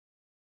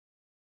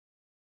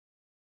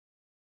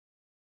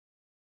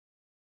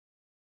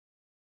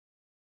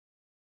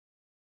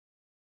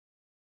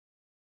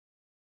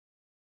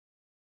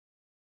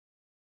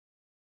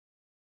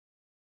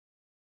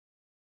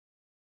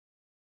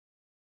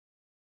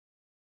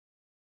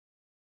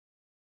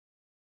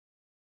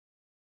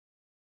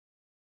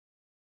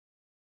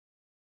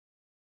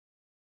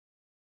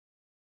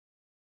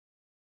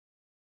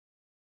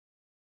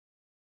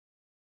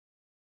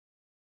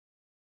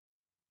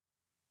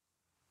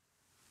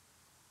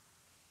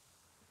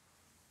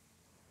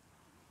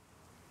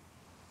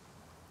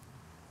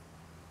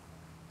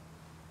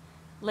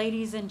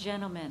Ladies and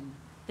gentlemen,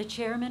 the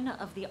chairman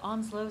of the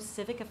Onslow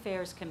Civic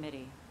Affairs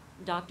Committee,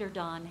 Dr.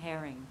 Don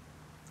Herring.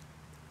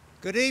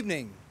 Good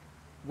evening.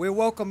 We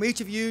welcome each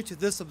of you to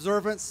this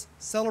observance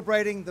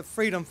celebrating the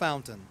Freedom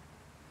Fountain.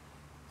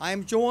 I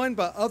am joined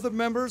by other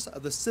members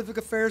of the Civic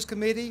Affairs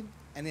Committee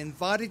and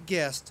invited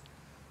guests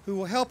who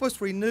will help us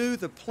renew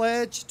the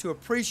pledge to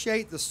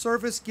appreciate the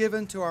service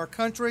given to our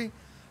country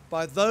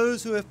by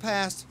those who have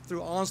passed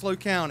through Onslow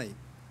County.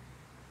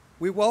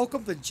 We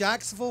welcome the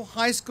Jacksonville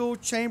High School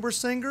Chamber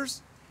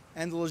Singers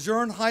and the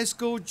Lejeune High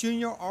School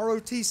Junior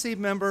ROTC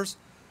members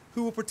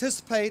who will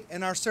participate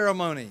in our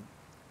ceremony.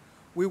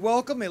 We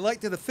welcome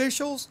elected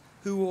officials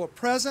who are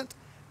present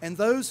and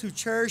those who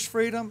cherish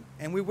freedom,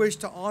 and we wish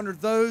to honor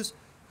those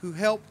who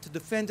helped to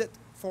defend it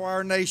for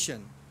our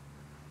nation.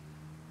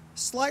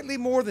 Slightly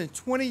more than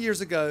 20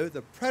 years ago,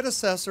 the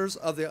predecessors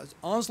of the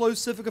Onslow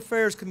Civic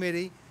Affairs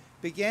Committee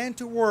began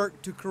to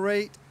work to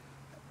create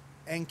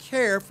and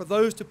care for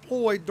those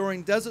deployed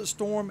during Desert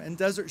Storm and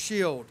Desert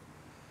Shield.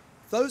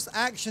 Those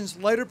actions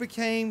later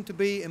became to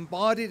be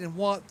embodied in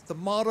what the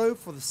motto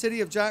for the city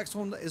of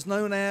Jacksonville is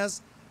known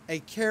as a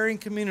caring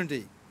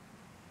community.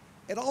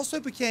 It also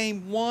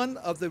became one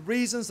of the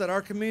reasons that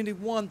our community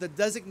won the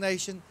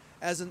designation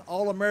as an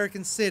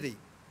All-American city.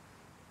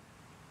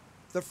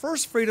 The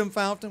first Freedom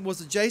Fountain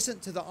was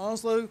adjacent to the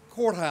Onslow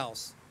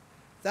Courthouse.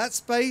 That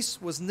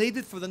space was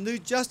needed for the new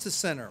Justice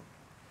Center.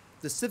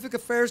 The Civic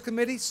Affairs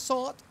Committee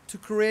sought to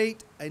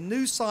create a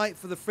new site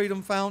for the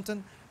Freedom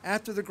Fountain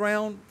after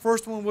the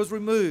first one was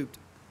removed.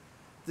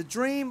 The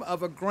dream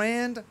of a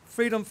grand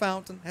Freedom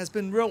Fountain has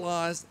been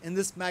realized in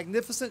this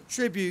magnificent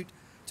tribute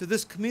to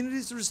this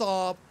community's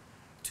resolve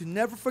to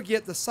never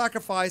forget the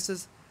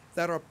sacrifices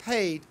that are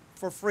paid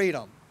for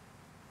freedom.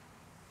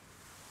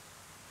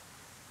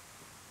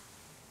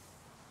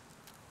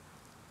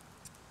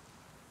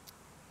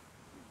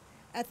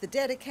 At the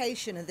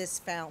dedication of this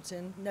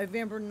fountain,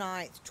 November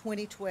 9th,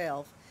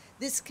 2012,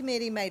 this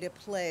committee made a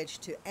pledge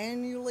to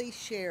annually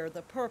share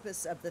the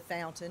purpose of the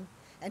fountain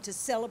and to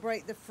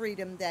celebrate the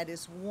freedom that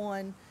is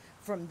won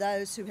from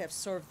those who have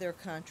served their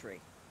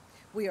country.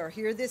 We are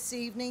here this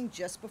evening,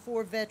 just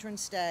before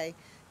Veterans Day,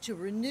 to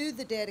renew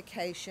the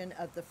dedication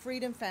of the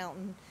Freedom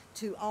Fountain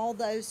to all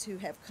those who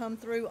have come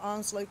through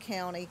Onslow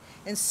County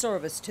in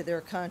service to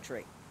their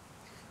country.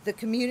 The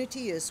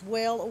community is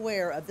well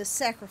aware of the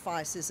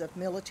sacrifices of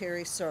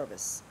military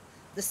service,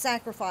 the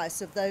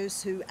sacrifice of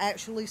those who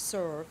actually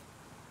serve,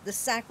 the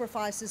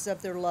sacrifices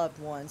of their loved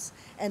ones,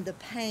 and the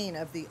pain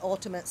of the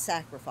ultimate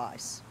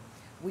sacrifice.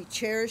 We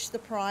cherish the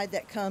pride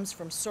that comes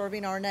from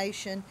serving our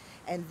nation,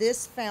 and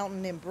this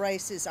fountain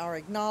embraces our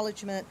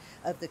acknowledgement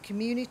of the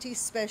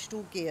community's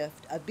special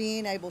gift of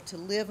being able to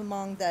live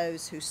among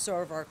those who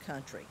serve our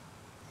country.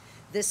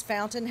 This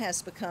fountain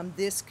has become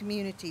this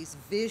community's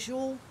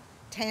visual,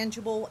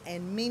 tangible,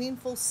 and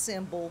meaningful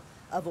symbol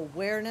of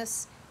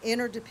awareness,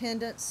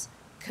 interdependence,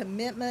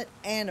 commitment,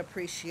 and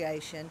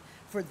appreciation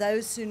for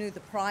those who knew the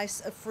price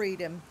of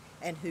freedom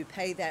and who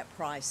pay that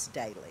price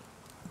daily.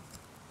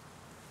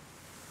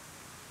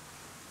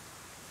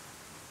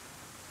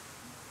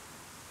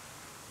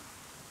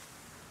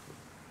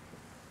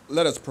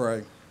 Let us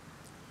pray.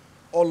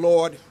 O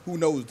Lord, who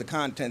knows the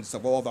contents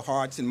of all the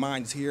hearts and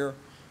minds here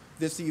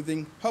this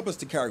evening, help us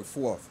to carry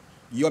forth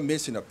your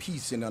mission of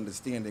peace and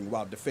understanding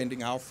while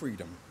defending our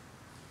freedom.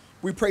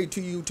 We pray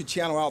to you to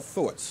channel our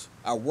thoughts,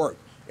 our work,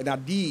 and our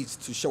deeds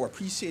to show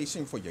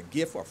appreciation for your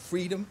gift of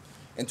freedom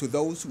and to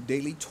those who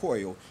daily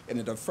toil in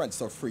the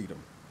defense of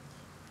freedom.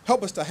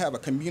 Help us to have a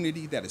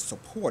community that is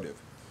supportive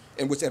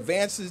and which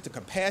advances the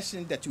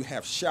compassion that you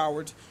have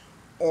showered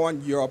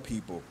on your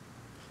people.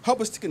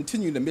 Help us to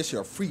continue the mission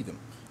of freedom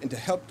and to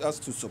help us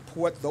to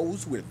support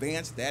those who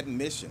advance that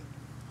mission.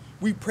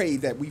 We pray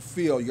that we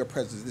feel your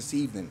presence this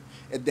evening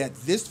and that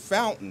this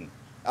fountain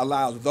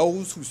allows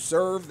those who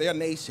serve their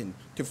nation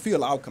to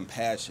feel our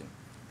compassion,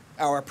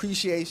 our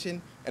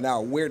appreciation, and our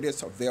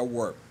awareness of their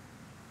work.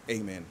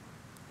 Amen.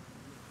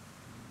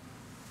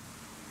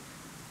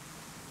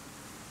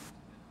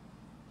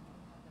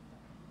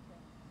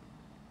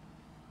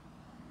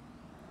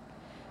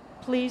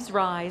 Please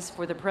rise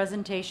for the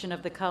presentation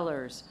of the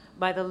colors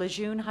by the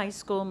Lejeune High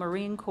School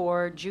Marine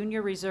Corps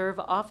Junior Reserve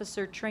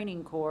Officer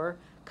Training Corps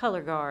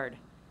Color Guard.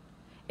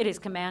 It is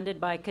commanded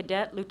by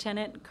Cadet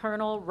Lieutenant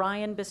Colonel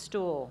Ryan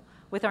Bestool,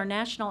 with our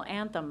national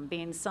anthem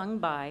being sung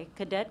by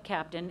Cadet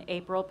Captain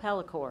April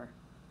Pellicore.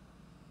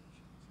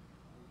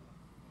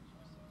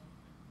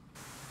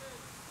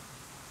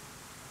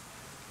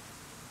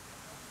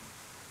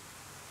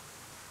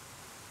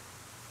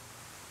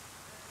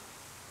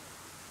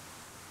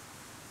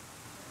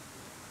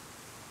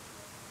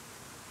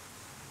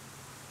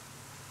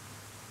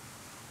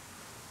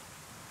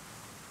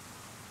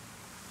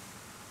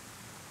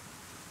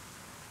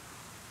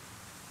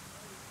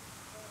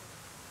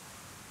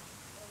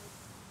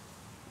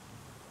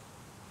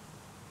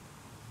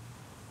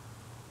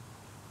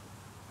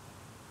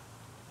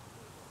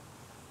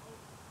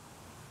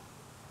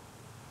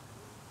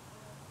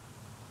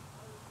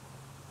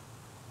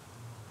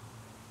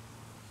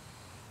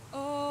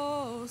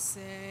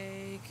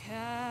 Sacred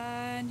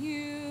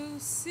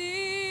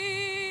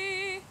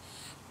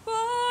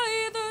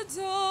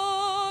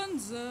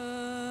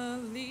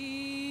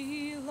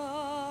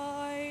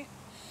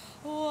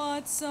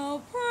that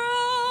so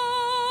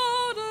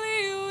proudly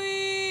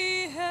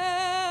we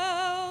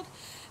held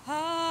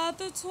at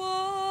the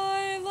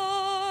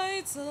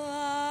twilight's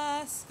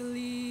last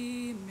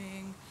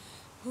gleaming,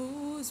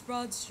 whose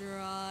broad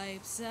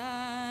stripes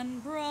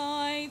and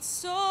bright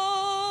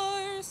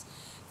stars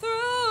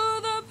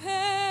through the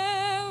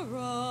perilous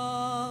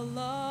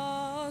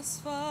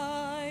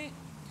fight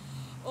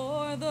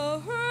o'er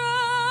the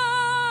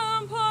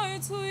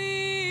ramparts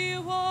we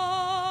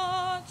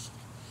watched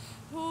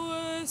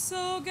were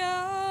so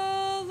gallantly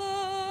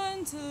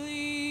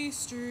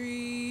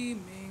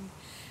streaming,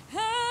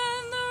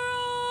 and the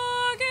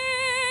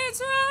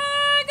rockets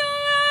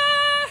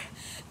regular,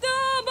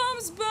 the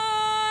bombs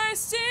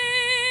bursting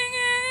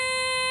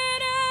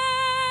in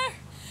air,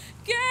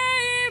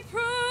 gave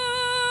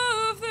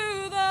proof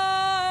through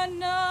the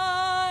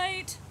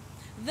night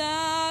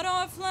that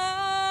our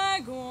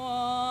flag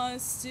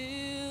was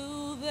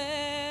still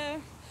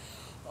there.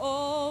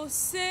 Oh,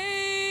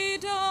 say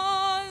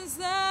does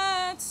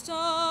that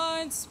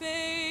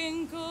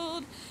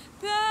star-spangled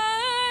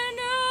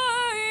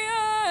banner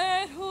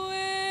yet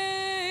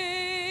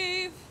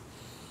wave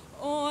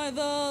o'er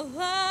the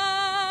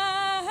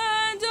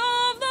land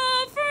of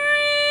the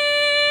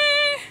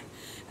free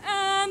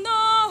and the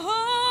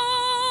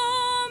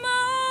home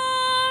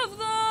of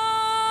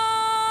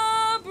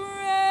the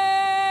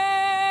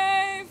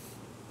brave?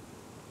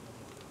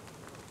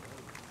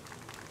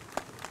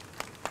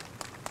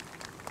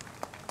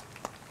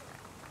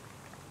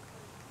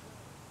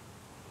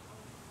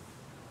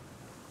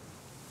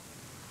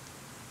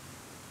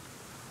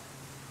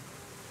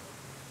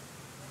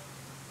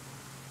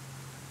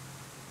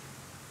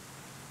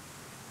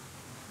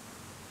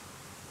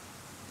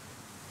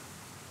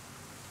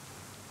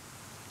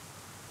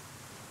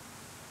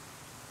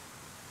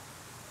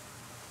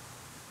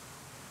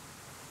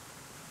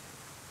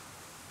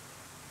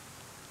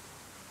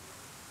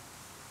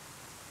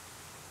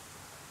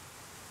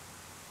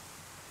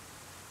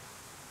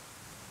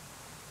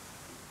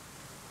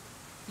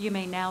 You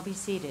may now be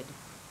seated.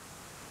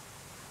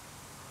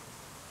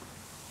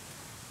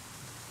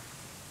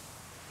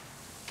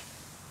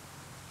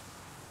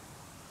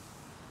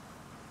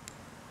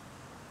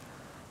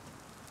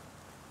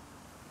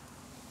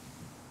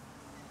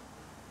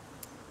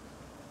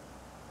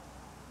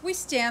 We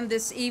stand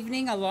this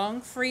evening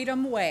along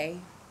Freedom Way.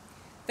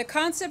 The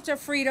concept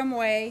of Freedom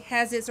Way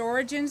has its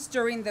origins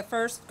during the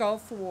first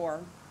Gulf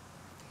War.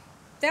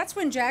 That's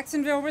when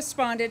Jacksonville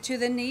responded to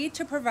the need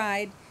to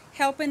provide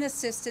help and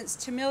assistance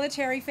to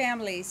military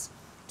families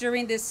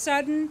during this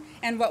sudden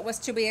and what was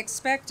to be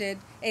expected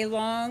a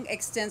long,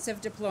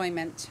 extensive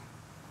deployment.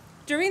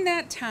 During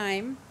that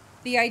time,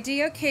 the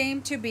idea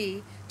came to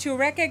be to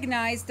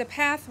recognize the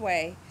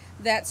pathway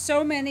that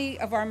so many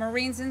of our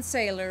Marines and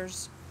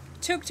sailors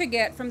took to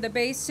get from the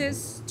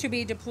bases to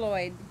be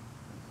deployed.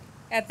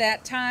 At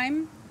that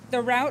time,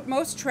 the route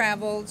most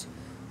traveled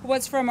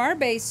was from our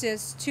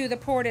bases to the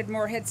port at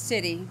Morehead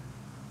City.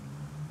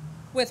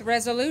 With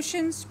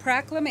resolutions,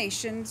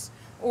 proclamations,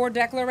 or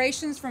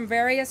declarations from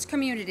various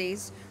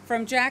communities,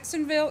 from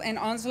Jacksonville and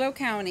Onslow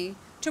County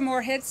to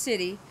Morehead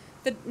City,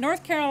 the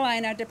North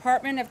Carolina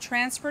Department of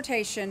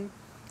Transportation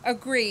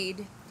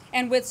agreed,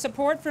 and with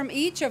support from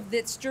each of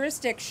its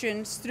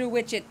jurisdictions through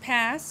which it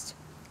passed,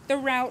 the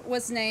route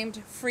was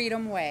named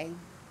Freedom Way.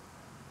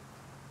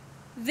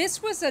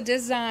 This was a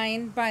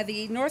design by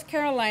the North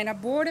Carolina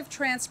Board of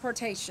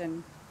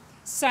Transportation.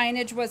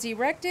 Signage was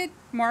erected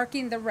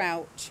marking the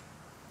route.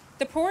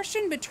 The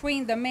portion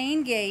between the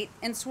main gate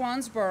and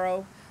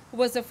Swansboro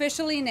was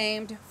officially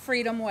named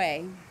Freedom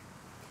Way,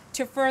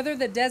 to further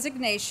the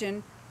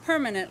designation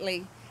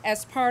permanently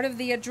as part of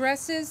the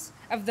addresses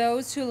of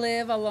those who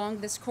live along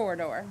this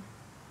corridor.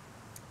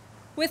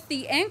 With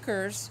the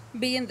anchors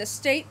being the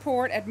state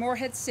port at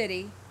Morehead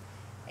City,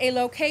 a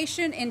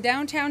location in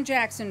downtown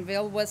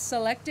Jacksonville was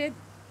selected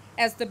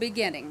as the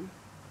beginning.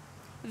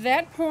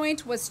 That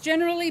point was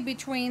generally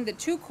between the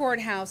two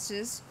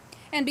courthouses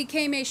and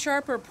became a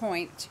sharper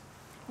point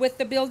with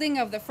the building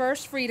of the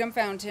first Freedom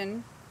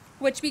Fountain,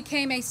 which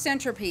became a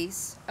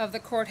centerpiece of the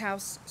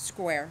courthouse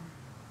square.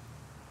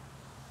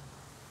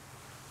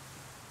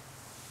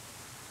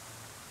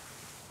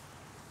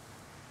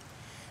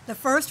 The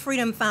first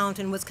Freedom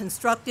Fountain was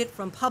constructed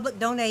from public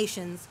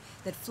donations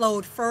that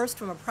flowed first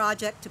from a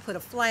project to put a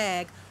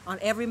flag on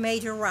every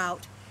major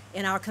route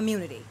in our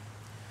community.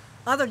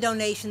 Other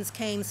donations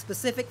came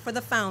specific for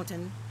the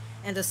fountain,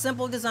 and a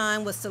simple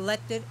design was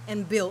selected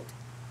and built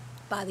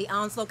by the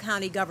Onslow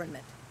County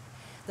government.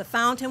 The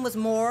fountain was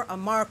more a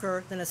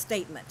marker than a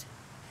statement,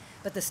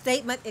 but the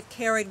statement it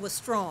carried was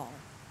strong,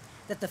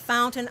 that the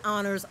fountain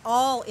honors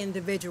all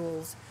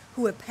individuals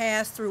who have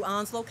passed through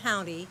Onslow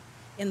County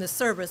in the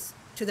service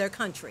to their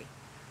country.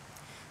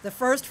 The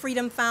first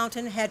Freedom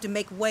Fountain had to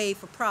make way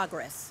for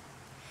progress.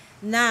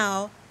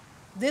 Now,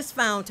 this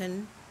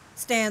fountain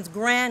stands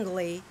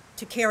grandly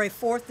to carry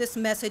forth this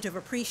message of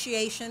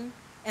appreciation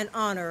and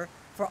honor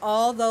for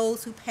all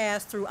those who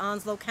passed through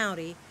Onslow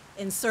County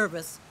in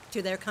service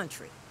to their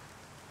country.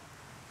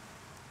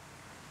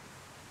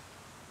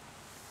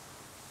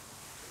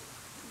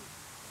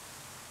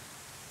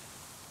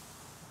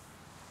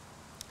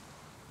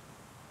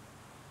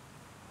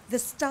 The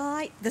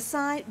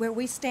site where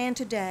we stand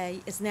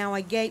today is now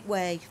a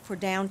gateway for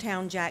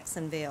downtown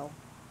Jacksonville.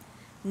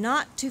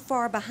 Not too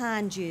far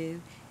behind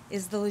you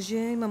is the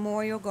Lejeune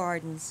Memorial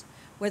Gardens,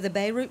 where the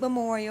Beirut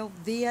Memorial,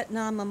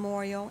 Vietnam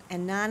Memorial,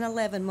 and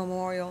 9/11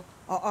 Memorial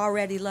are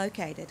already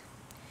located.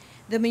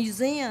 The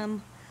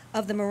Museum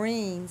of the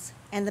Marines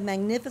and the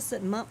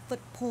magnificent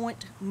Montfort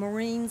Point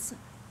Marines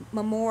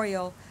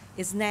Memorial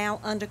is now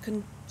under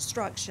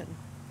construction.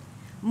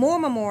 More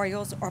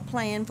memorials are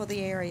planned for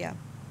the area.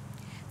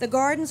 The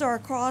gardens are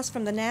across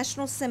from the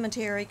National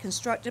Cemetery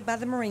constructed by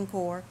the Marine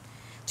Corps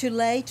to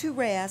lay to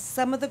rest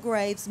some of the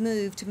graves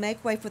moved to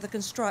make way for the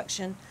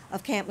construction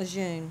of Camp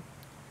Lejeune.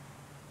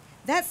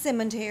 That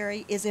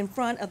cemetery is in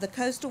front of the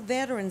Coastal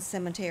Veterans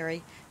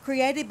Cemetery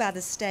created by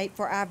the state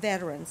for our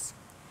veterans.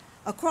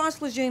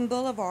 Across Lejeune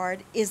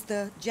Boulevard is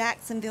the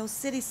Jacksonville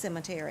City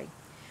Cemetery,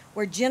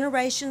 where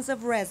generations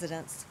of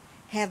residents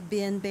have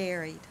been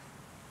buried.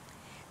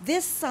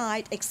 This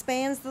site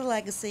expands the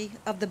legacy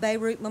of the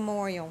Beirut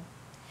Memorial,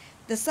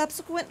 the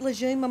subsequent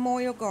Lejeune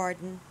Memorial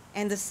Garden,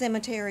 and the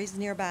cemeteries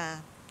nearby.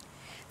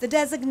 The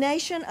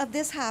designation of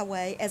this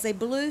highway as a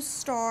Blue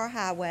Star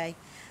Highway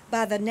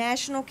by the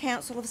National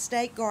Council of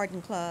State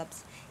Garden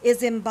Clubs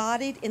is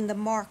embodied in the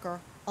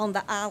marker on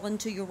the island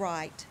to your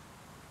right.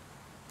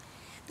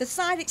 The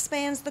site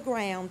expands the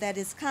ground that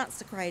is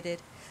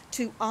consecrated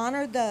to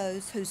honor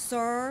those who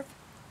serve,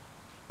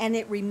 and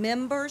it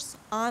remembers,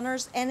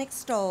 honors, and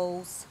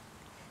extols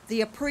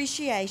the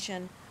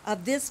appreciation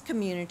of this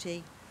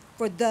community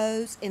for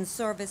those in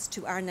service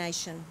to our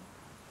nation.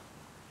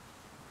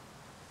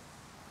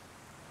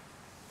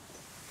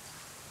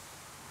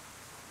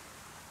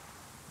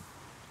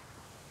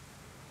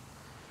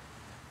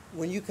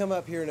 When you come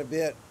up here in a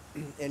bit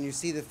and you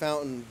see the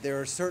fountain, there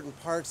are certain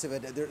parts of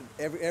it,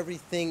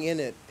 everything in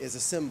it is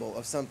a symbol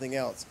of something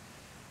else.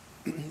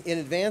 In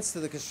advance to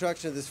the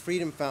construction of this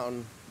Freedom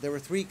Fountain, there were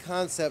 3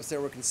 concepts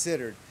that were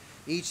considered.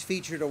 Each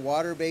featured a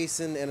water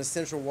basin and a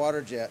central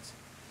water jet.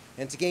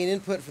 And to gain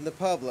input from the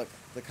public,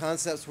 the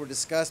concepts were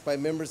discussed by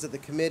members of the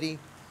committee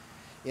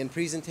in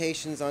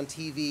presentations on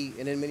TV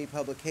and in many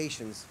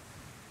publications.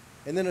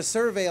 And then a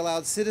survey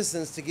allowed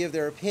citizens to give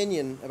their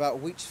opinion about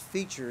which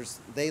features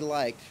they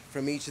liked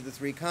from each of the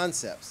 3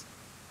 concepts.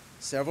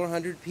 Several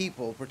hundred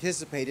people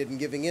participated in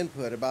giving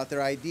input about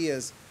their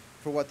ideas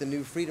for what the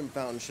new Freedom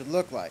Fountain should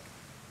look like.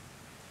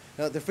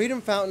 Now, the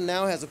Freedom Fountain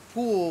now has a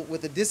pool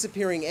with a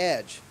disappearing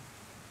edge,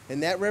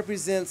 and that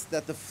represents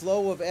that the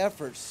flow of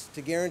efforts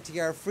to guarantee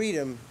our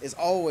freedom is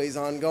always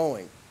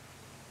ongoing.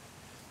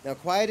 Now,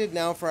 quieted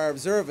now for our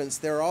observance,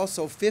 there are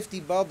also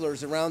 50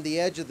 bubblers around the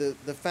edge of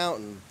the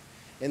fountain,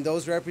 and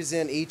those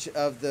represent each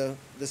of the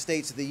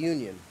states of the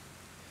Union.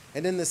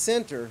 And in the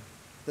center,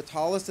 the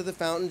tallest of the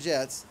fountain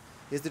jets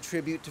is the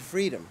tribute to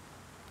freedom.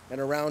 And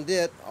around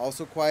it,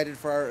 also quieted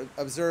for our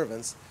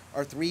observance,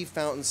 are 3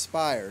 fountain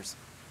spires.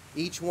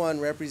 Each one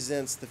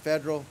represents the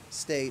federal,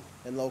 state,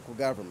 and local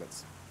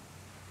governments.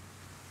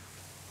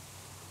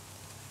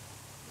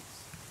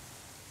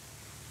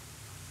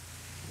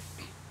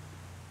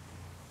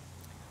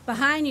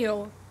 Behind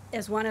you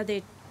is one of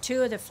the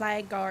 2 of the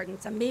flag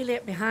gardens.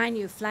 Immediately behind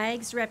you,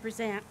 flags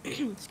represent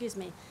excuse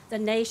me, the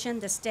nation,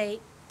 the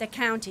state, the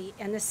county,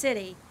 and the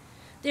city.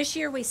 This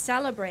year we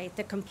celebrate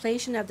the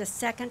completion of the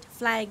 2nd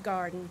flag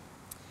garden.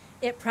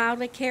 It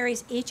proudly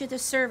carries each of the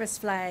service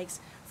flags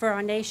for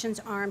our nation's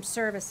armed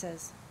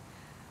services.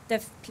 The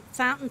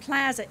Fountain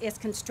Plaza is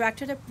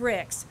constructed of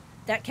bricks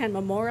that can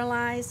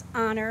memorialize,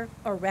 honor,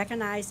 or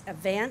recognize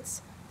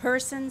events,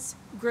 persons,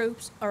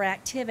 groups, or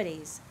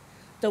activities.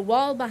 The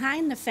wall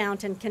behind the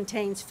fountain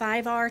contains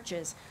 5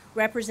 arches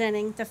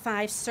representing the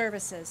 5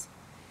 services.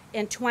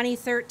 In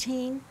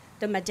 2013,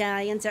 the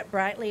medallions that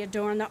brightly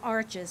adorn the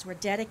arches were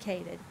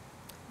dedicated.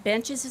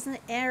 Benches in the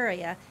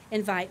area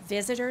invite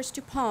visitors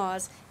to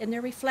pause in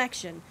their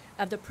reflection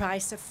of the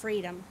price of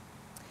freedom.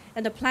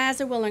 And the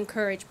plaza will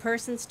encourage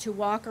persons to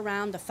walk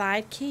around the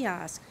 5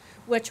 kiosks,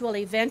 which will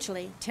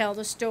eventually tell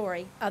the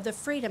story of the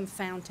Freedom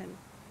Fountain.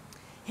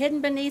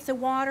 Hidden beneath the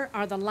water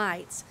are the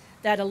lights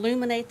that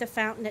illuminate the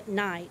fountain at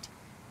night.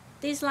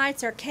 These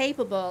lights are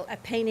capable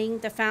of painting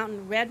the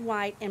fountain red,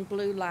 white, and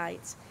blue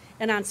lights,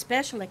 and on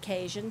special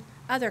occasion,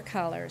 other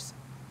colors.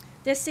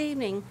 This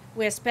evening,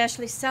 we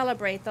especially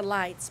celebrate the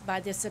lights by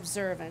this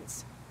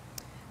observance.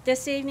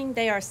 This evening,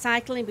 they are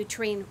cycling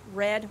between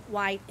red,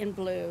 white, and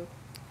blue.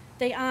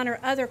 They honor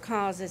other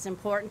causes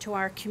important to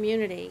our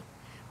community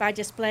by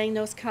displaying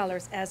those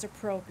colors as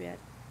appropriate.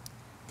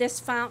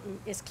 This fountain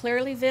is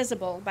clearly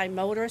visible by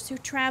motorists who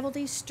travel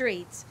these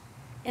streets,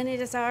 and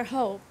it is our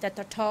hope that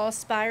the tall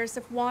spires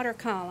of water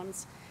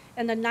columns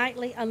and the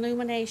nightly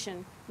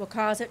illumination will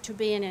cause it to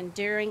be an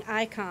enduring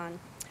icon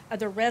of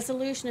the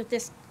resolution of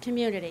this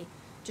community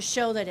to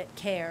show that it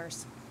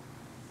cares.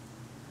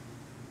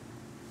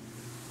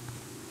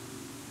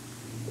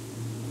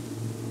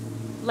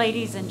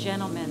 Ladies and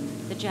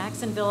gentlemen, the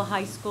Jacksonville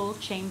High School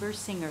Chamber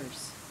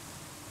Singers.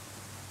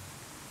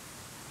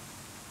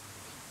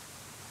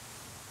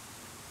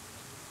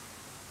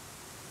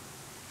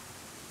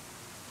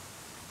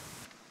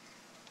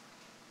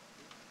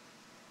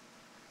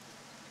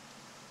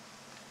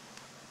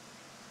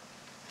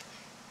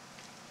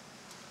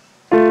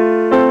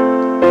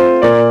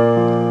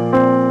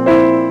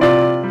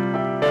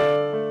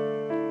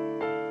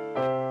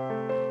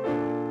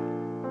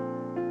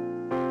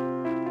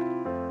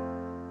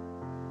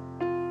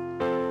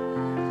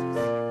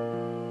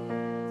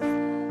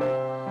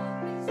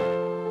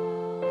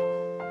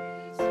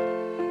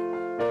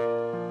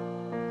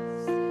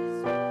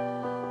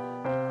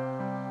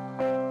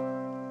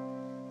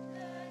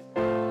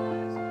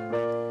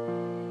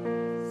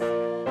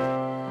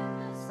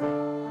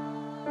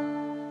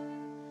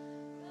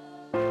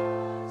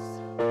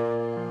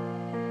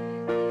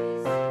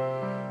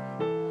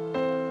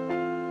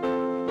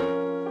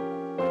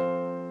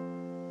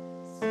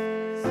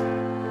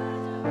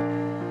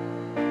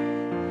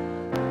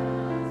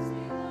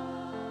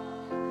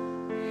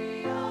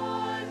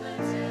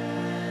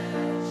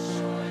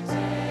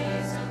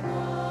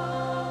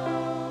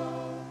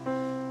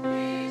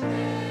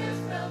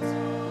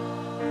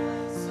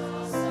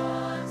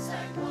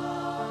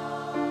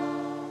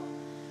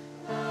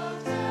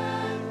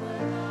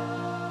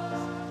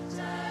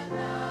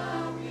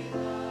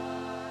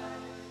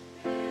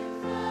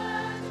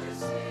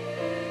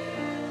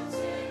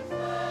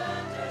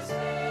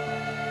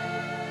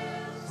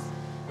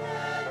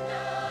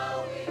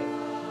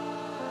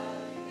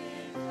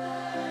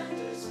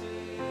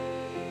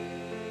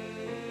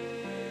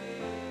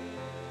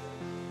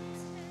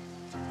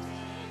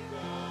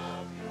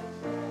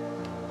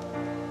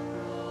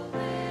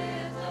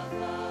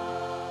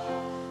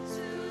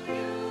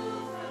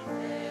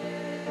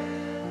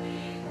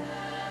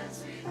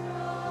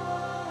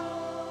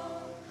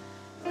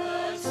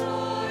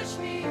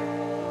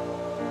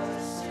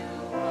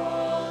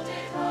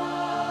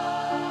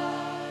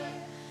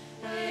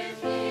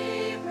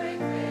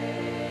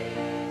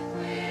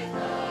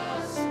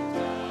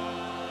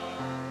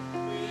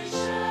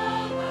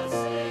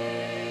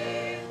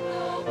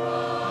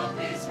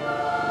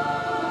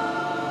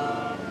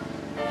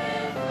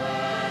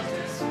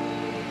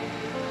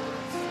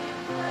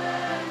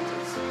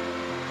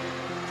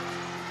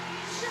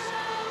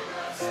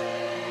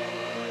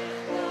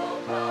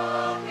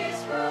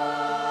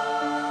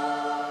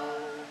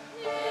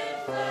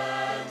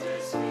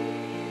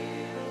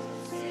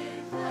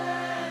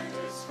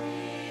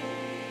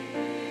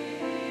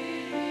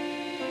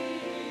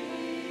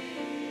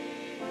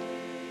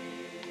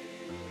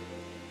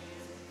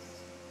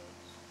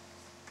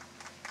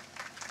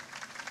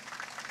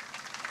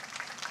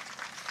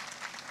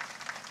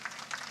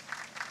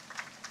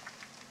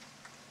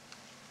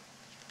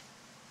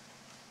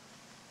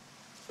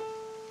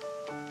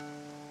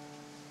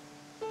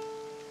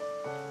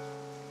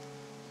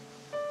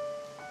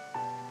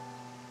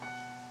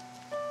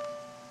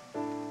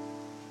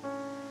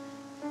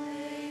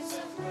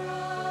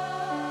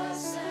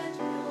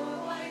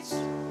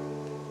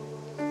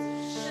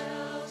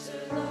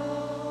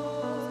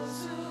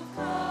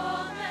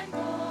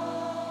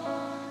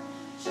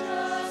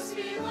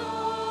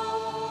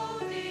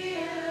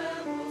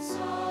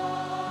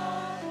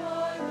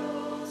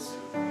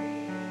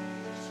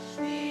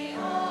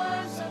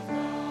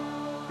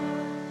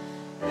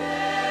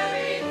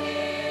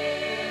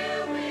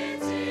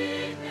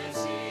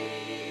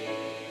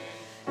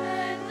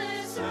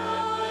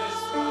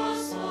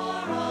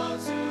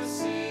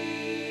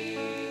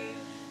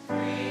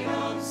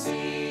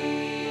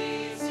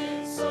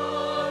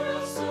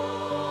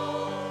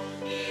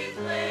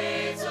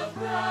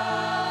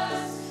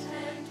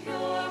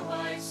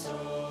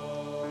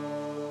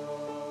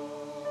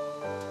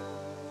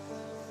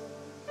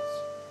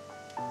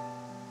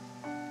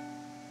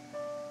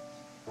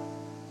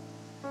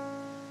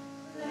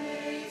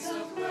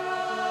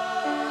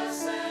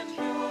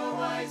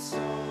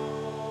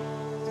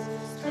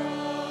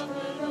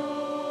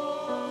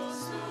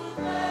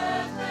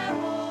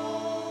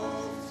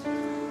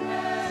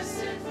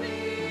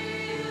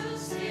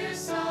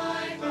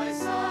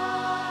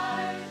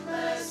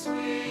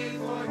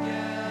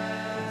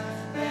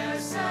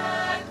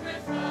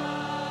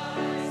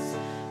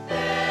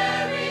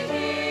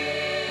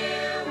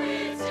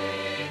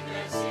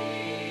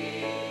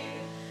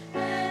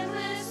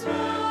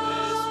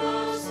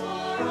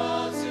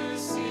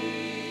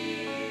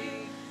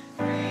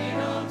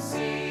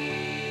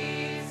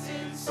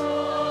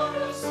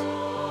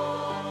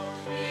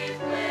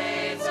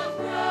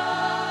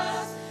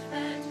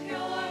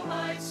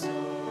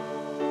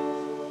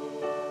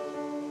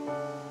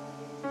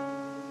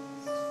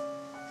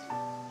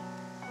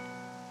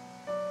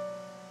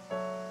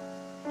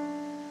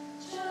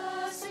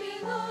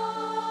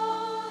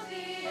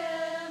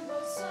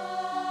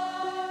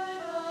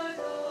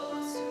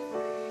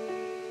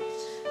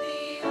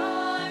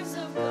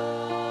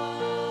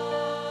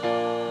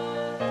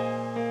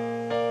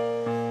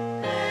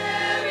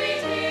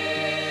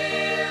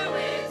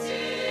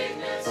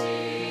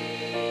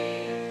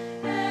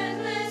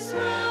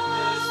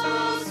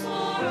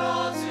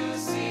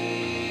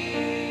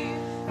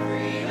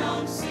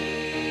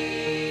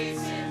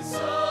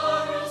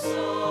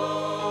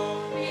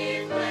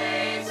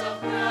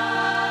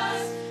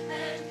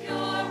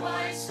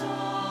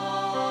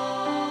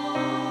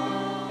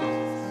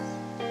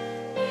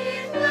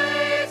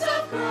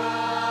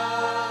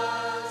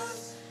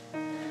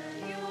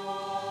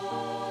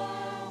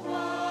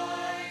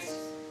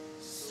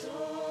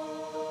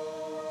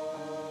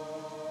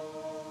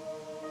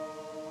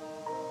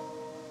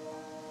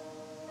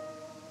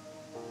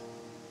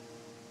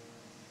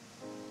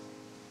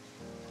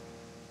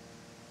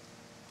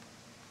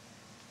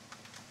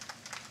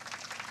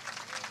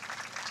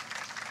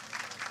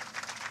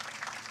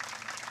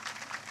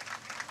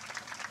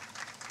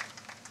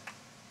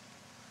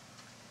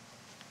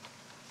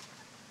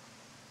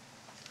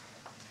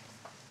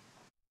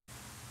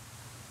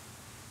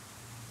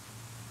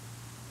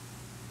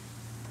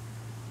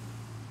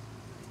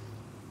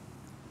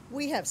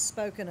 We have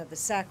spoken of the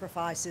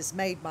sacrifices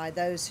made by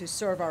those who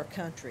serve our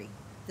country,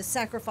 the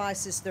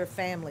sacrifices their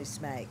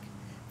families make.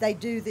 They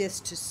do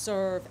this to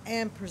serve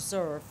and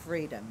preserve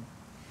freedom.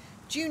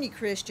 Junie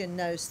Christian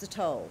knows the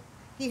toll.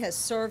 He has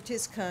served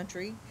his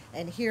country,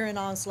 and here in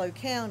Onslow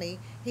County,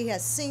 he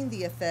has seen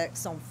the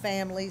effects on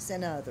families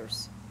and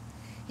others.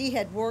 He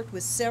had worked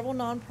with several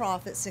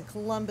nonprofits in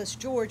Columbus,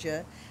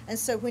 Georgia, and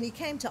so when he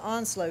came to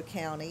Onslow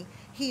County,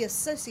 he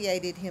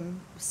associated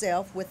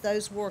himself with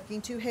those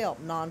working to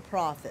help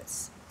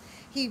nonprofits.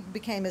 He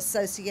became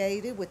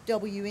associated with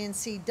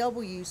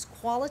WNCW's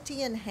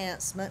Quality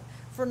Enhancement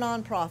for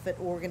Nonprofit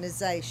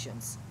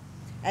Organizations.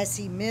 As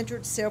he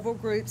mentored several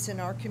groups in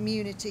our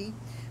community,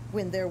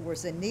 when there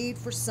was a need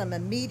for some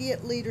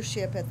immediate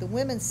leadership at the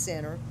Women's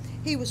Center,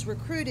 he was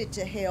recruited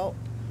to help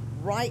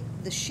right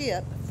the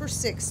ship for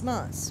 6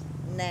 months.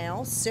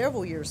 Now,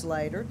 several years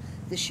later,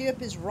 the ship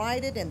is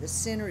righted and the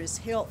center is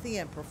healthy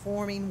and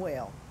performing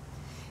well.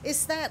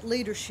 It's that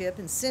leadership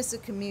and sense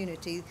of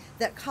community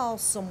that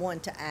calls someone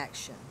to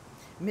action.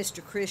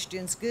 Mr.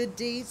 Christian's good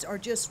deeds are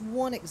just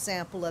one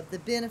example of the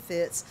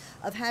benefits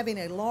of having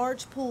a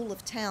large pool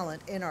of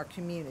talent in our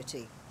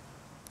community.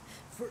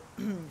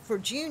 For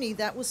Junie,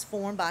 that was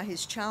formed by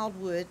his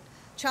childhood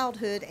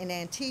in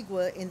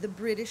Antigua in the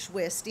British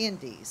West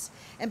Indies,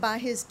 and by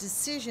his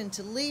decision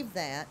to leave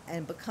that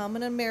and become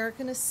an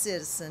American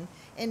citizen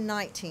in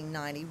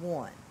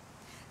 1991.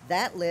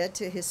 That led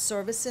to his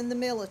service in the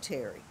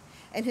military,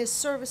 and his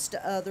service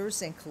to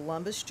others in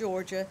Columbus,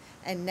 Georgia,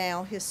 and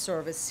now his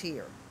service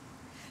here.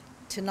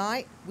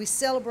 Tonight, we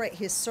celebrate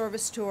his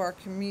service to our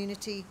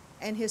community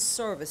and his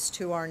service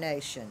to our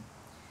nation.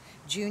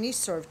 Junie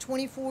served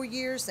 24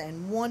 years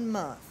and 1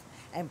 month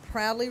and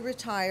proudly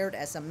retired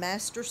as a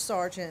Master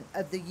Sergeant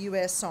of the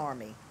U.S.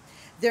 Army.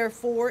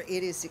 Therefore,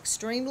 it is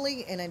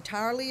extremely and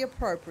entirely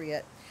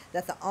appropriate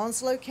that the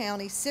Onslow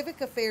County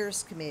Civic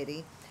Affairs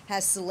Committee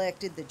has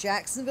selected the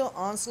Jacksonville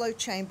Onslow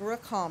Chamber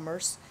of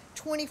Commerce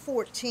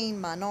 2014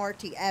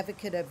 Minority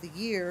Advocate of the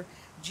Year,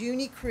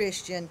 Junie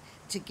Christian,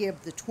 to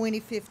give the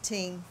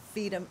 2015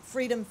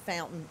 Freedom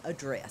Fountain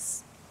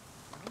Address.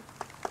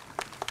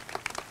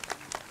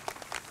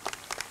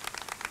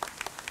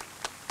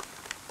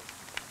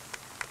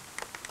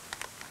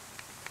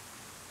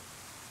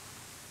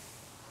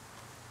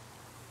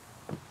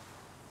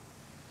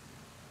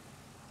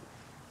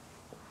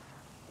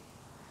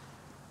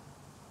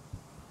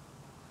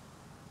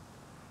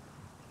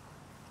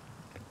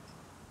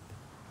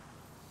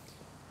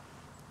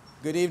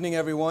 Good evening,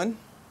 everyone.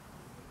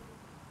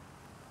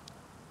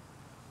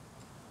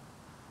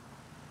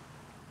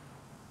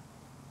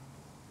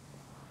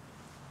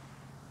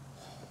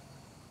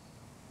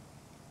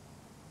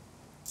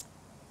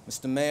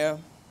 Mr. Mayor,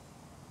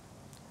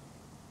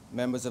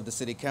 members of the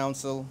City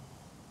Council,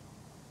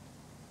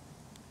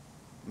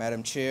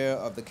 Madam Chair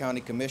of the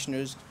County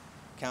Commissioners,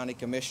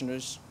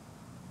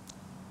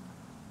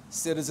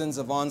 citizens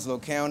of Onslow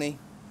County,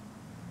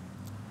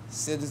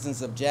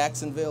 citizens of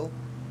Jacksonville,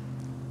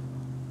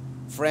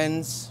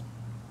 friends,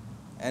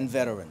 and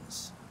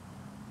veterans.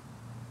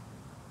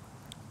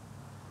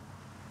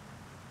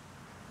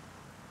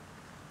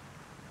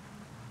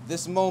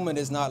 This moment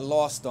is not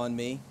lost on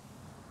me.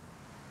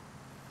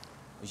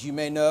 As you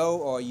may know,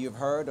 or you've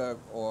heard,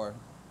 or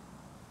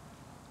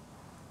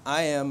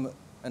I am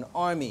an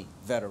Army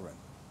veteran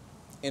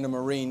in a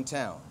Marine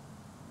town.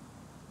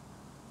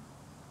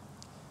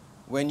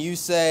 When you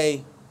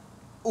say,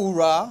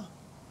 "Oorah,"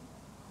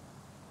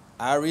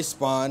 I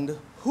respond,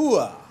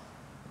 "Hooah."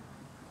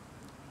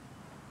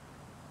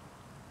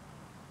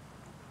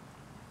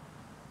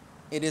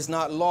 It is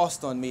not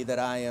lost on me that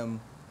I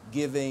am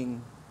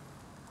giving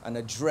an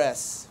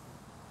address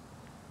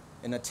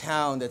in a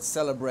town that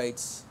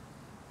celebrates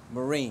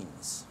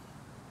Marines.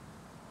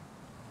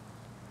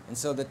 And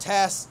so the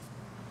task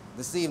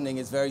this evening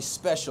is very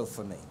special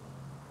for me.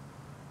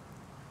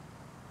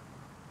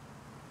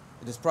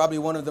 It is probably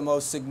one of the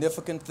most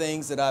significant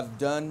things that I've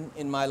done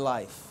in my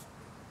life,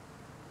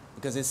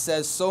 because it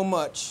says so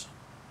much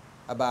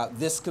about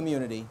this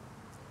community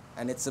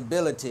and its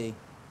ability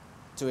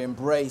to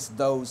embrace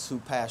those who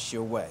pass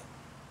your way.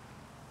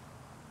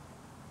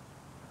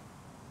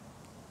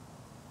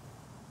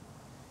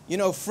 You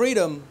know,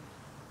 freedom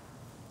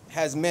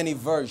has many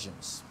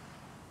versions.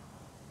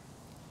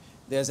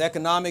 There's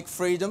economic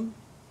freedom,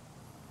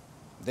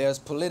 there's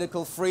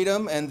political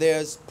freedom, and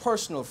there's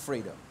personal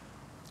freedom.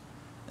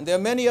 And there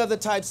are many other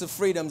types of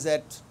freedoms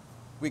that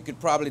we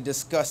could probably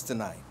discuss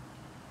tonight.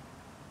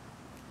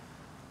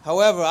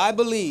 However, I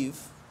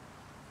believe,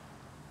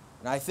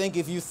 and I think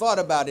if you thought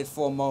about it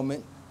for a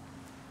moment,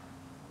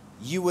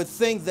 you would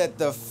think that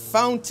the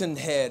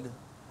fountainhead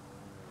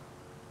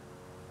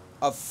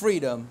of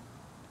freedom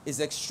is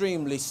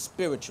extremely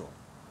spiritual.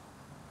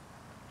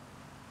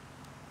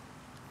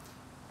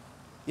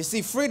 You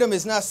see, freedom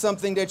is not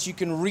something that you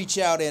can reach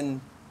out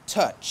and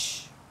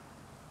touch.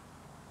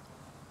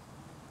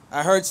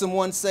 I heard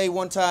someone say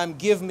one time,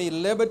 "Give me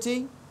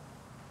liberty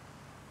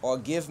or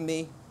give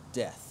me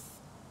death."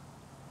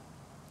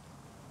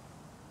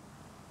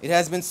 It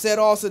has been said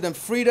also that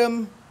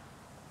freedom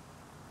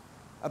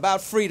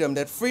about freedom,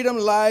 that freedom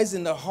lies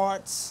in the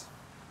hearts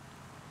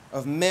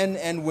of men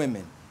and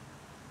women.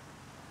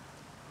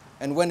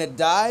 And when it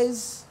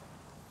dies,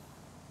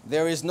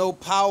 there is no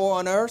power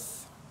on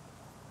earth,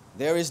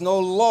 there is no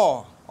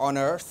law on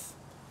earth,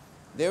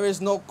 there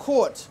is no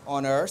court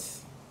on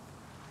earth,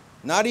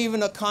 not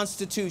even a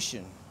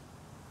constitution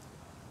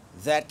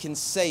that can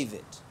save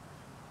it.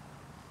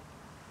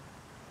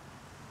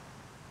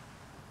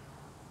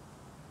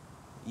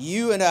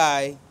 You and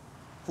I,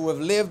 who have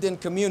lived in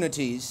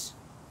communities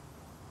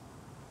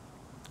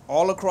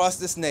all across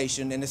this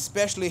nation, and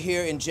especially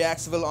here in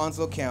Jacksonville,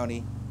 Onslow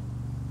County,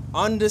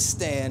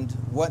 understand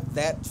what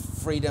that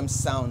freedom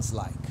sounds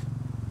like.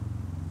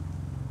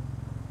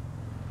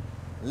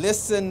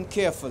 Listen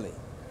carefully.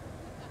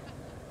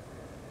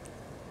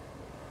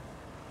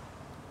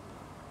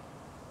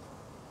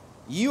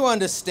 You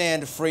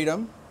understand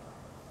freedom.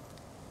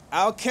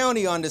 Our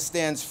county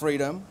understands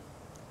freedom.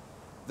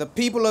 The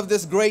people of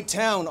this great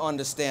town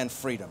understand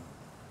freedom.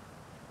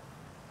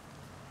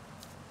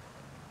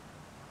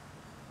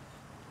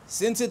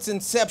 Since its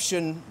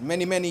inception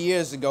many, many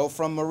years ago,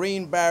 from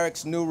Marine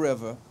Barracks, New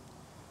River,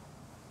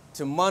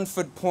 to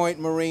Munford Point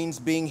Marines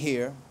being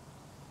here,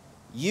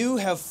 you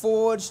have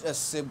forged a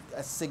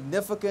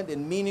significant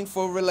and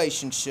meaningful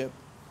relationship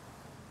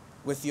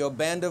with your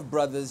band of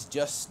brothers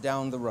just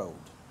down the road.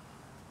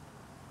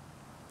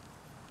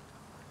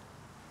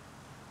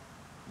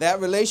 That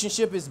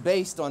relationship is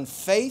based on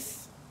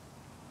faith,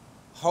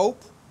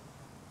 hope,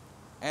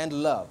 and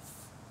love.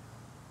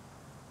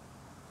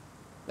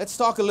 Let's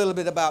talk a little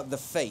bit about the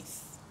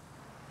faith.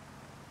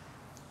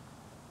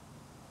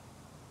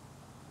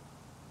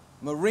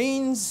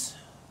 Marines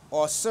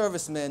or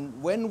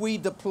servicemen, when we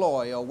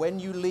deploy or when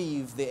you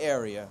leave the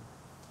area,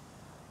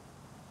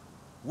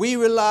 we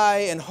rely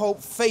and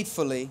hope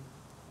faithfully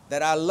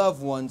that our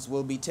loved ones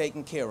will be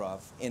taken care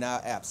of in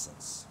our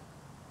absence.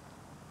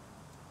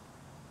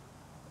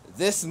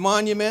 This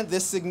monument,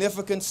 this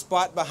significant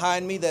spot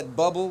behind me that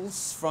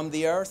bubbles from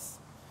the earth,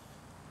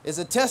 is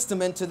a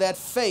testament to that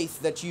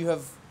faith that you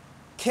have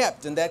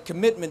kept and that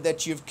commitment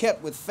that you've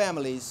kept with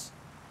families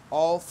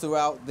all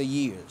throughout the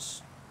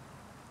years.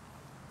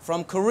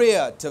 From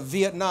Korea to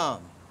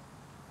Vietnam,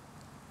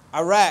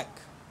 Iraq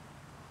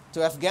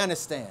to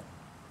Afghanistan,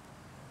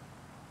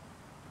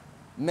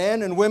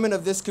 men and women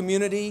of this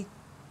community,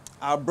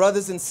 our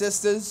brothers and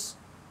sisters,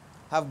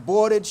 have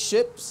boarded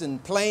ships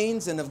and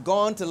planes and have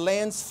gone to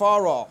lands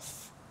far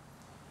off.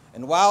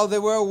 And while they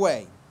were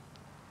away,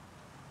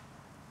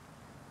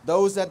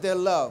 those that they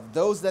loved,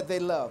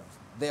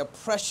 their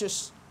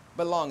precious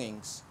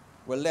belongings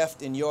were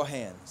left in your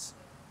hands.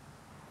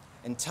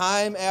 And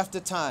time after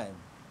time,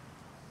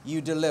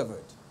 you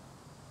delivered.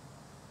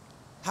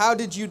 How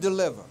did you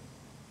deliver?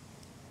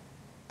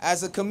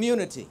 As a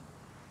community,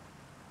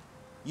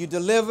 you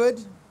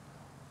delivered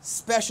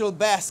special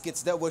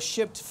baskets that were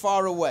shipped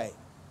far away.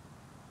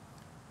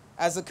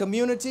 As a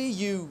community,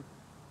 you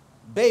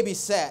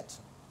babysat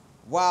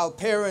while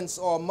parents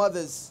or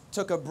mothers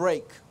took a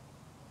break.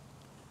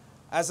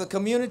 As a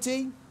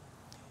community,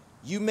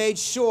 you made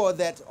sure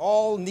that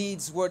all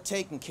needs were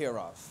taken care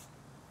of.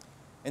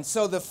 And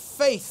so the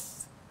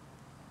faith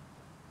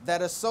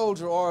that a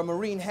soldier or a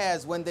Marine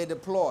has when they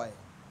deploy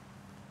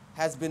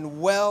has been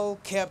well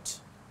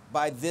kept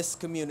by this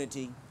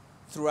community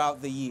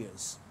throughout the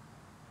years.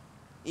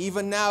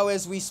 Even now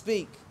as we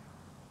speak,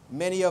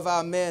 many of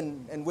our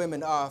men and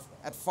women are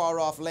at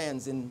far-off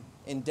lands in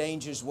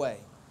danger's way.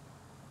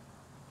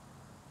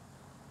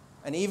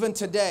 And even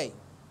today,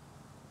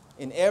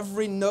 in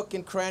every nook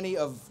and cranny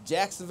of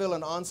Jacksonville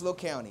and Onslow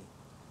County,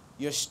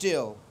 you're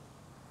still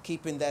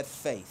keeping that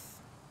faith.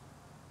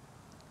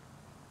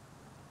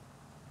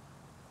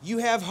 You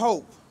have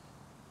hope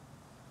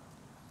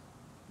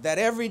that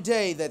every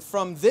day that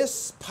from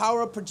this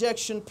power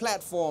projection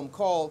platform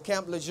called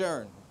Camp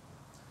Lejeune,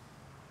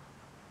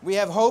 we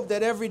have hope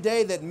that every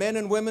day that men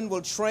and women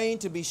will train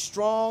to be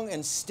strong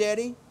and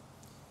steady,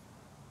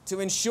 to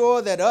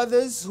ensure that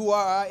others who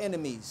are our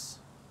enemies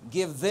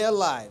give their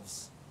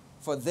lives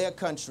for their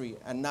country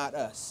and not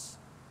us.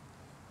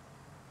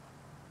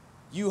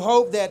 You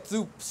hope that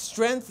through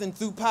strength and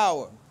through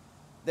power,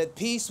 that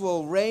peace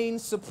will reign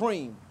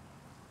supreme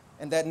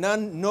and that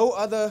no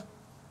other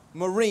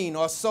Marine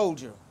or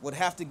soldier would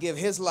have to give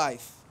his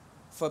life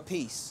for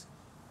peace.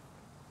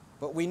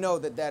 But we know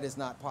that that is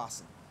not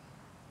possible.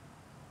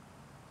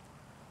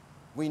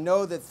 We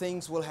know that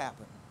things will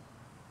happen.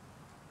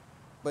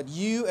 But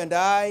you and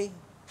I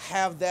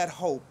have that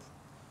hope.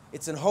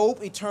 It's a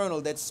hope eternal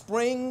that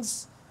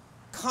springs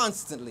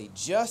constantly,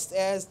 just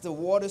as the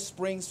water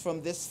springs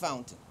from this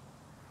fountain.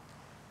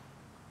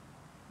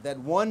 That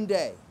one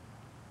day,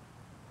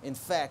 in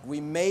fact, we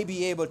may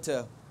be able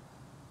to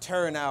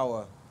turn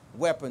our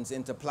weapons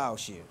into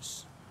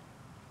plowshares.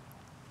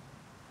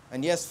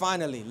 And yes,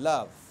 finally,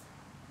 love.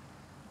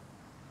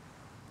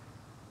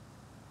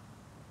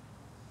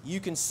 You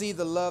can see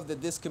the love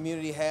that this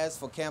community has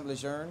for Camp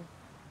Lejeune.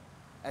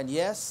 And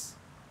yes,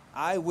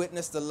 I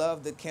witness the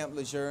love that Camp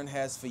Lejeune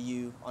has for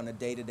you on a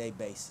day-to-day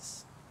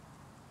basis.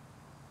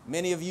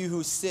 Many of you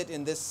who sit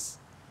in this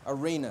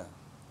arena,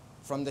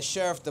 from the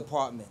sheriff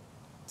department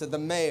to the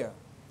mayor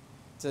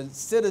to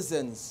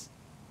citizens,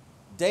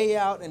 day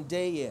out and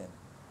day in,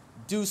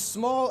 do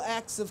small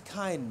acts of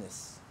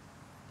kindness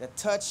that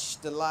touch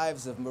the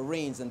lives of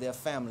Marines and their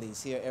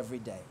families here every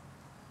day.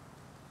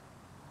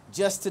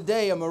 Just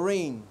today, a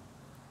Marine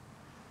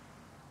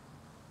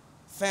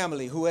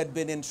family who had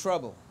been in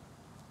trouble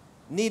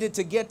needed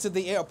to get to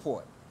the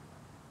airport.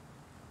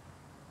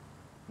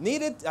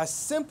 Needed a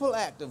simple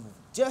act of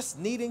just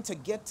needing to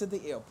get to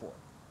the airport.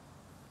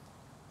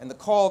 And the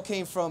call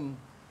came from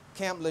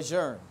Camp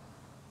Lejeune.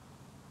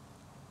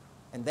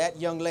 And that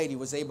young lady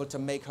was able to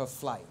make her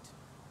flight.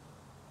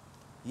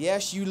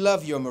 Yes, you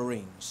love your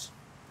Marines.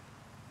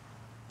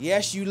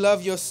 Yes, you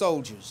love your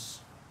soldiers.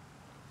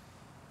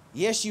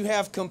 Yes, you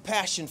have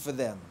compassion for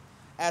them.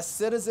 As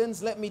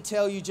citizens, let me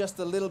tell you just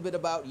a little bit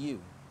about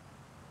you.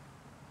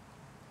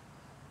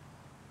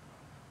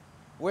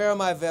 Where are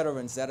my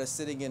veterans that are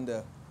sitting in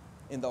the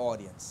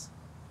audience?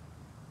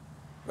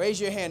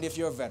 Raise your hand if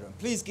you're a veteran.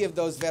 Please give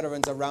those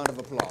veterans a round of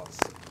applause.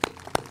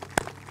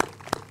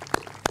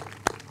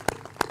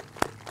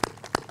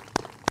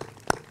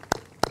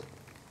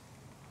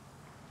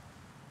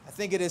 I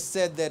think it is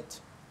said that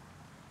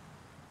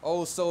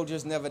old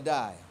soldiers never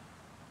die.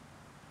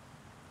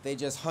 They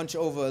just hunch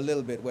over a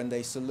little bit when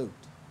they salute.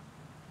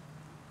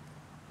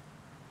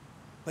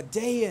 But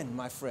day in,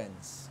 my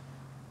friends,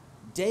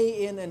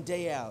 day in and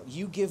day out,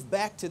 you give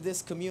back to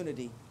this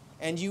community,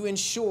 and you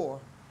ensure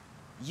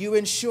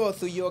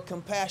through your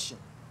compassion,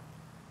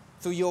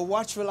 through your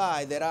watchful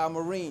eye, that our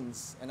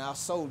Marines and our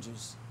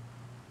soldiers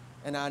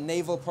and our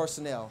naval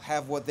personnel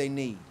have what they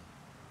need.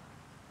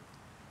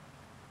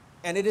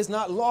 And it is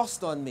not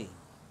lost on me.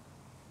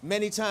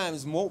 Many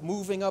times,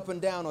 moving up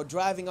and down or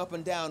driving up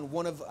and down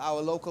one of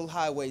our local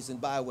highways and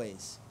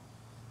byways,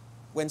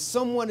 when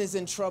someone is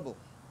in trouble,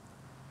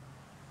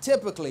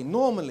 typically,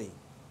 normally,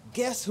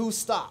 guess who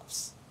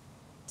stops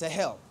to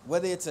help?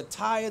 Whether it's a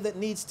tire that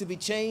needs to be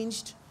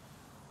changed,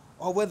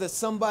 or whether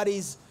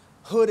somebody's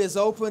hood is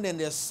open and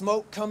there's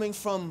smoke coming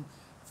from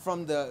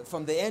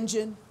the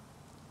engine,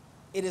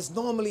 it is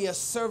normally a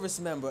service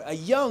member, a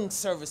young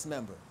service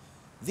member.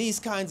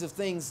 These kinds of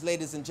things,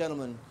 ladies and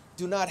gentlemen,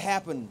 do not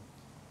happen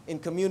in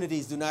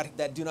communities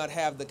that do not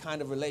have the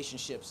kind of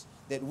relationships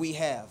that we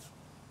have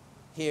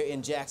here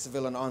in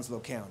Jacksonville and Onslow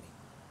County.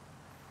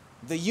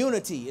 The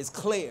unity is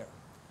clear.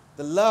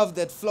 The love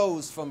that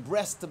flows from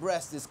breast to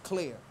breast is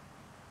clear.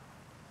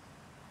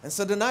 And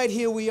so tonight,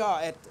 here we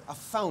are at a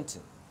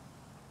fountain.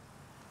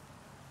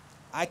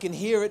 I can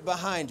hear it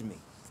behind me.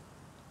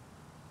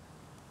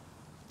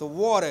 The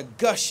water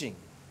gushing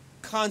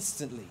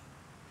constantly,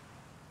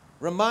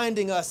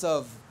 reminding us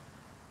of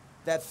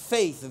that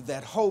faith, of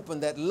that hope,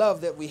 and that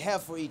love that we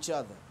have for each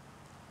other.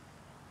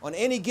 On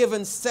any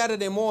given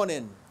Saturday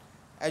morning,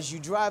 as you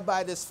drive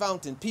by this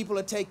fountain, people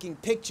are taking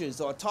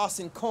pictures or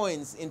tossing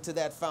coins into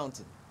that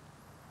fountain.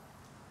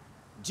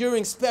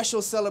 During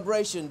special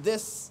celebration,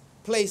 this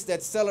place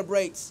that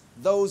celebrates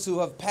those who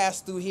have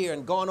passed through here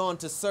and gone on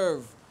to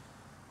serve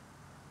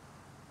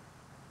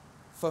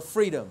for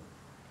freedom,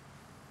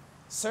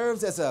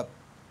 serves as a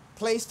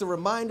place to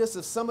remind us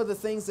of some of the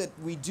things that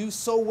we do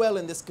so well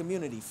in this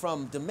community,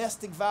 from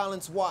domestic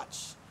violence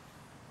watch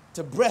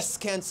to breast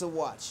cancer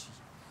watch.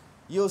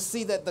 You'll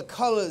see that the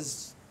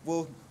colors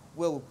will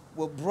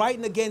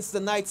brighten against the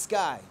night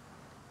sky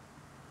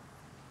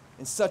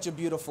in such a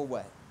beautiful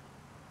way.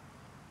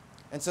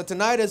 And so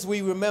tonight, as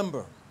we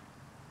remember,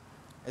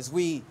 as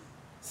we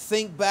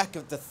think back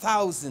of the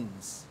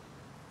thousands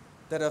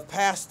that have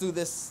passed through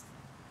this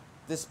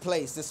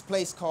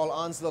place called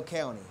Onslow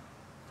County,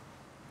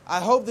 I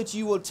hope that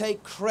you will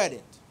take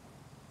credit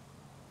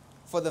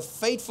for the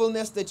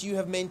faithfulness that you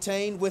have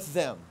maintained with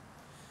them.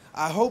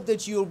 I hope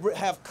that you'll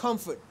have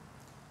comfort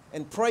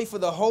and pray for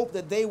the hope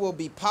that they will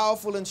be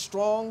powerful and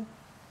strong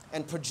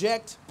and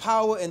project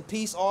power and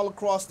peace all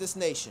across this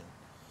nation.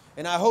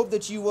 And I hope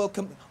that you will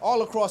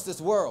all across this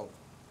world.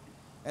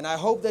 And I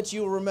hope that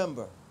you'll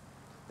remember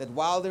that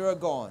while they are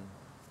gone,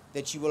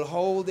 that you will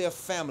hold their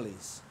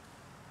families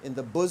in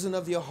the bosom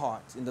of your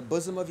heart,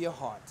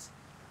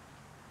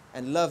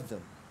 and love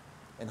them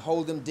and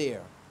hold them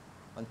dear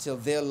until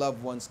their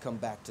loved ones come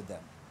back to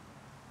them.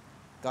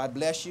 God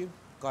bless you.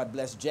 God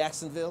bless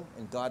Jacksonville,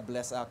 and God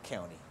bless our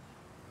county.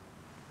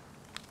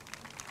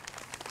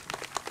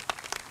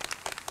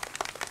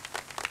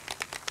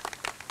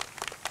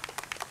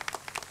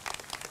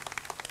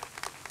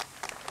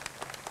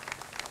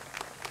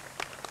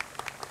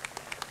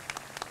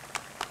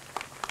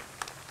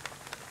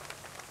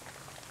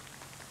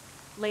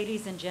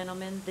 Ladies and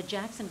gentlemen, the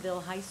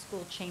Jacksonville High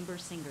School Chamber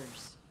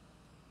Singers.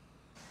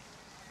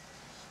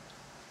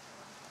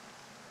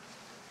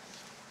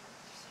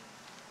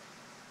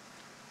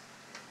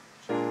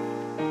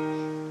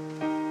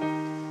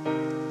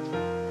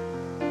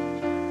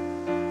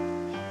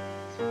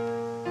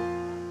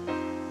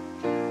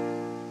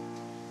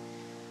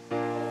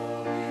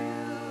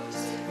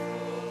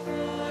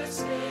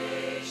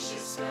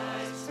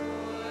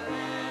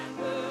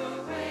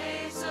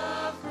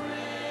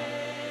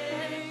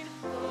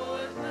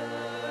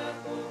 Lord,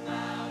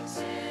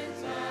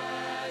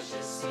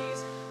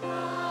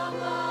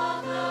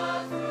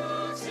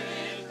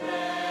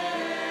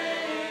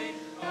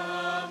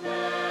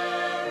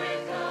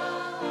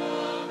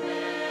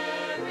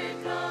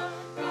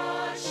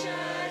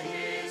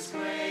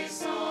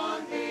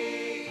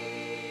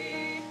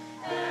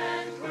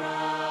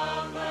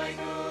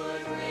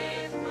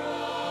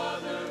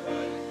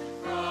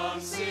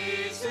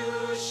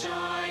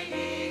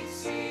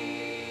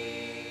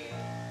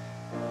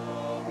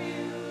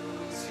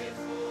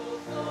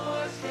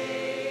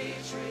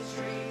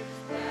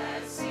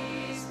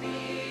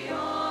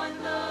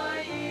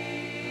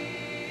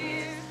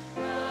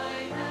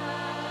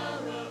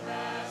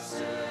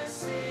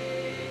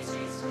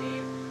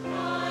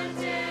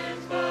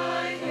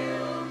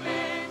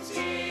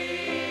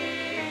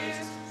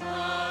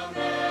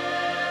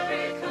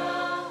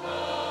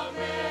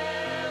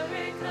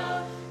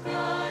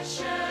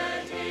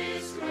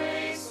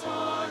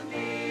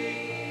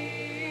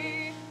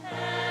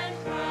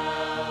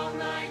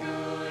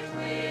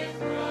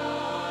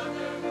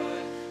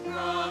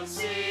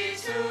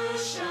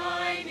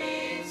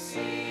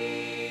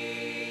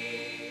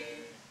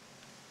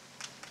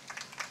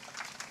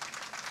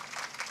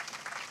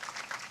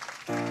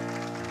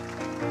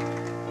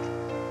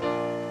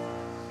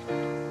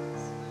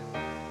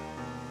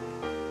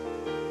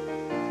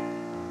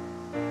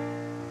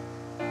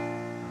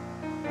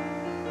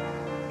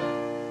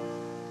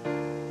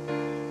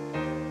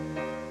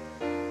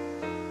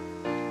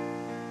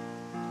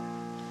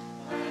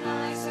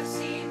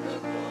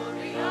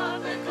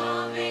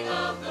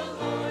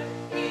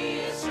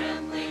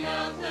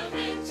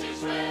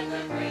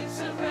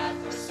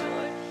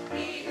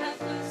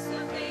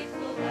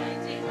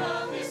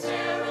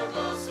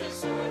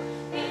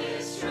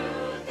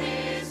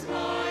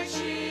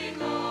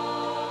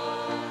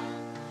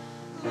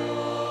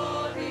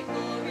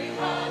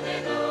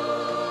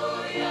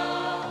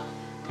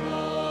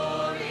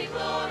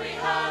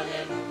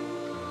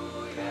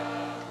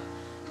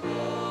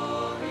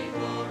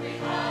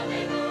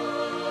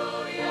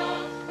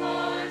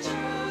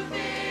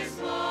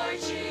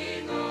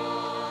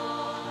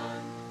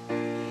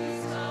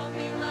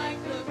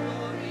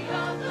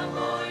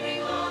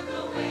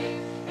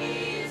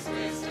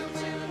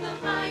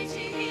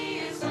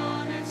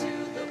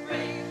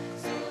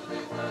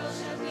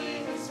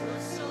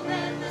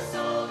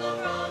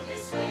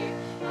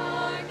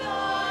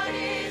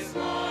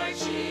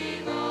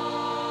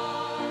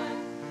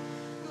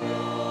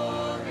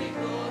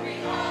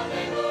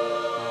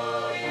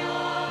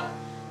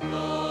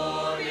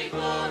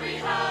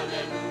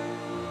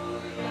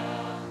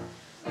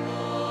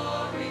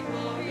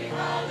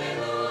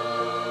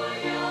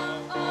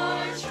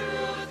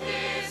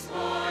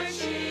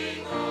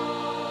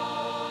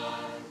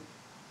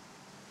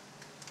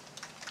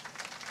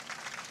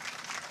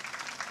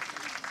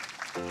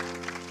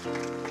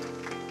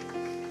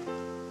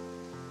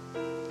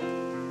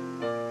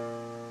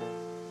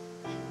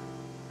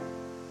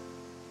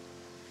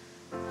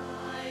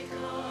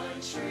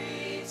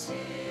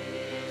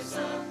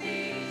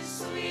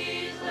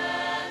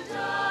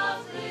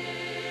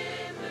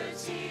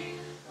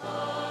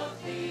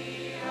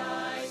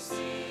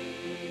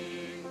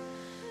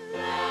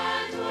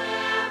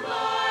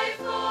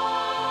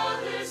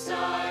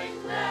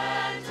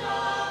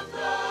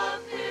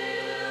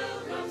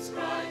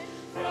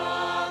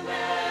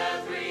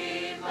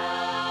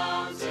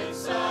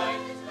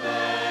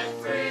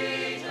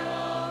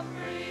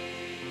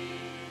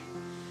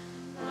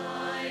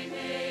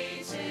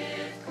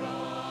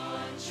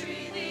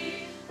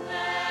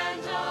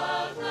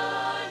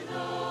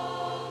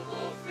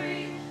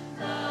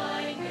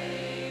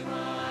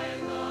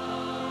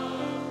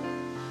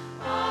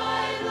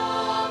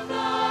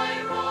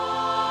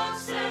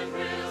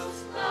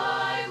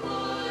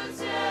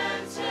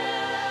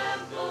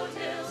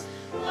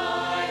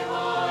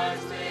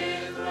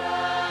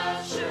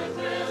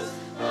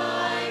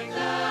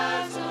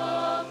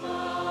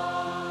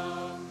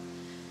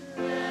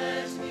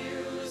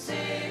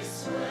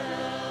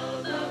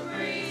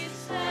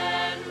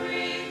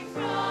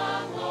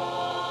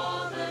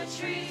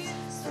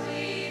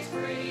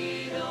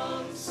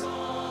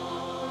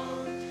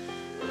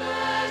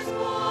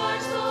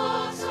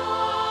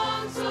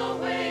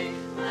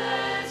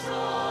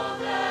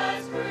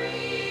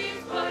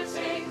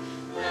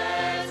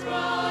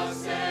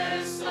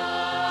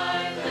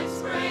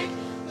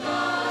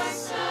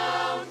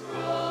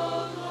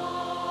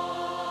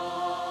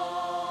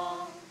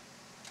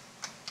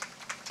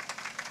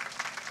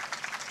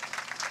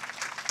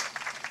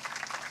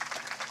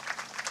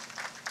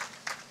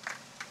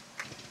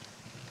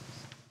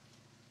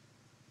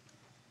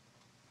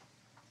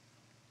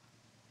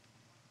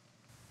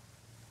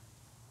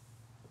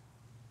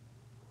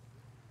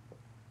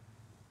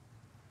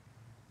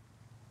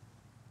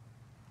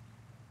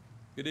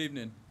 Good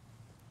evening.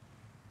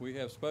 We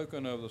have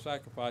spoken of the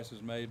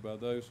sacrifices made by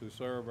those who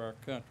serve our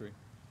country.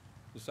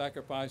 The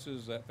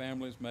sacrifices that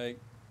families make,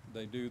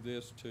 they do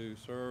this to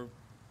serve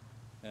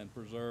and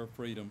preserve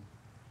freedom.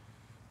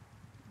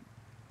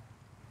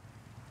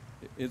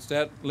 It's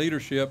that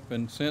leadership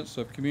and sense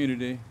of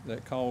community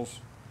that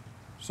calls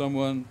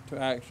someone to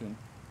action.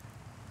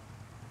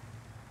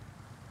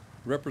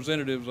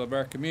 Representatives of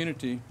our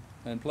community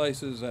and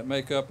places that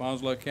make up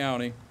Onslow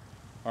County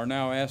are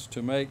now asked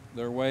to make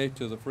their way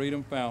to the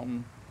Freedom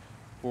Fountain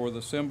for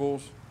the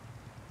symbols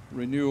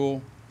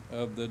renewal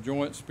of the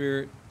joint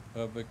spirit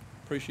of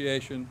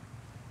appreciation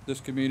this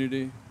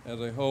community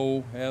as a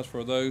whole has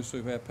for those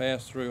who have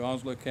passed through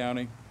Onslow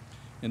County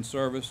in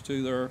service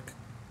to their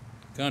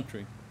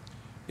country.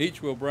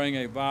 Each will bring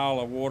a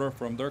vial of water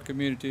from their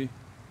community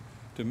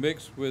to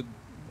mix with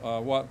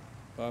what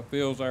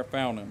fills our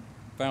fountain.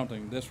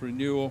 This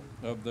renewal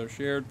of the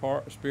shared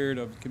spirit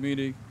of the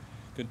community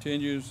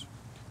continues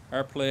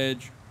our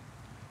pledge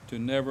to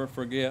never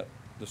forget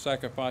the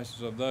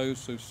sacrifices of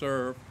those who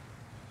serve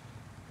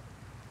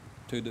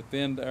to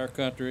defend our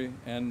country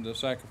and the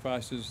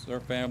sacrifices their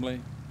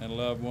family and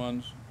loved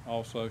ones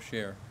also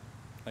share.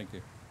 Thank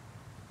you.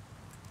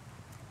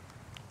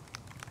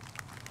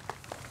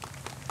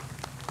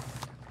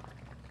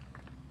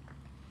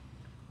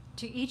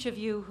 To each of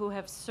you who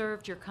have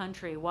served your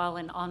country while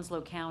in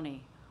Onslow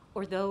County,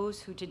 or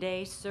those who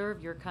today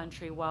serve your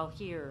country while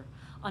here,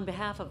 on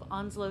behalf of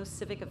Onslow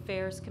Civic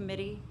Affairs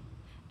Committee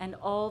and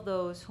all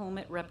those whom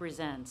it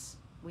represents,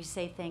 we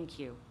say thank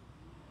you.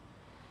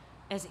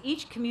 As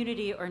each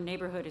community or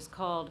neighborhood is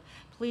called,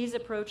 please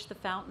approach the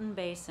fountain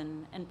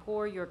basin and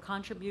pour your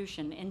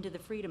contribution into the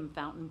Freedom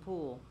Fountain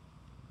pool.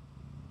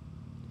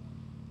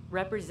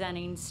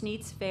 Representing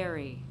Sneed's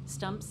Ferry,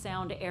 Stump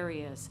Sound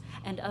areas,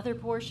 and other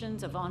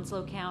portions of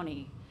Onslow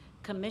County,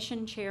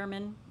 Commission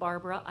Chairman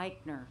Barbara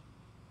Eichner.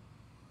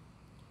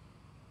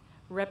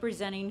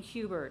 Representing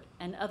Hubert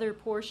and other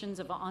portions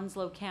of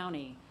Onslow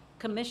County,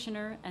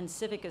 Commissioner and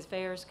Civic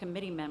Affairs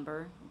Committee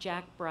Member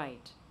Jack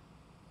Bright.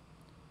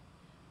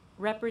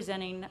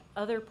 Representing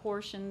other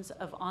portions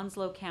of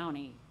Onslow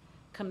County,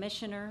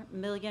 Commissioner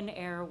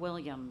Millionaire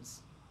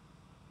Williams.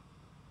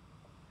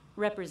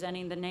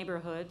 Representing the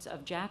neighborhoods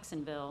of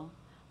Jacksonville,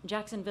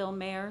 Jacksonville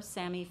Mayor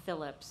Sammy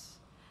Phillips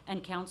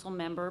and Council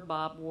Member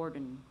Bob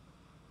Warden.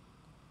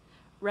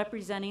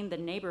 Representing the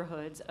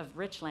neighborhoods of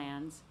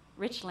Richlands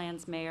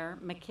Mayor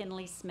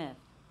McKinley Smith.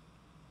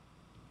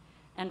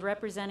 And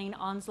representing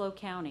Onslow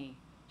County,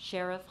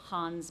 Sheriff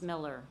Hans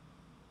Miller.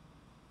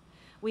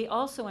 We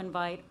also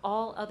invite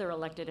all other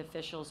elected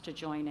officials to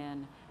join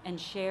in and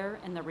share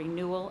in the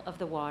renewal of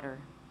the water.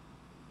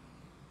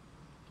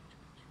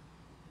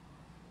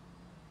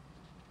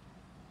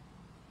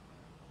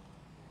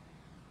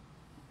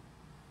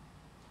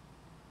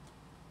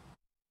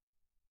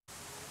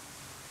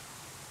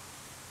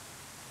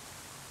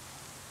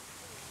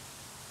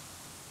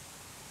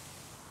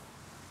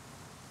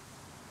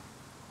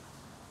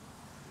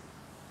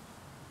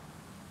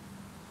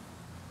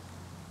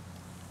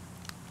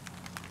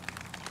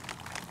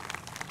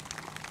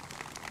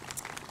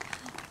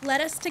 Let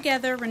us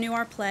together renew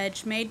our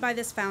pledge made by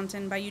this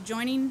fountain by you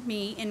joining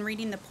me in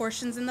reading the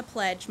portions in the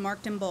pledge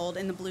marked in bold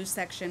in the blue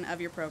section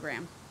of your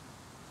program.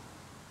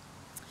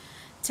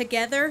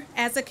 Together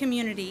as a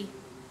community,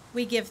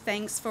 we give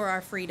thanks for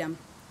our freedom.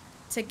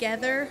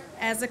 Together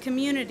as a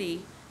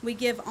community, we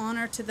give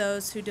honor to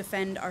those who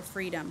defend our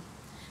freedom.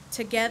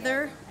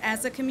 Together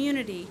as a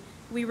community,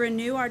 we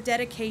renew our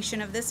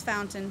dedication of this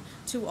fountain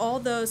to all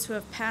those who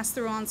have passed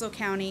through Onslow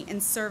County in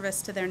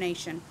service to their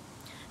nation.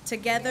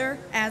 Together,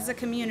 as a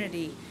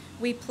community,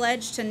 we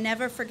pledge to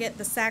never forget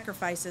the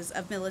sacrifices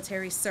of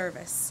military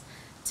service.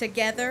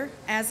 Together,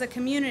 as a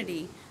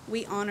community,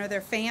 we honor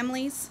their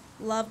families,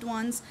 loved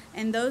ones,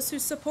 and those who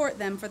support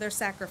them for their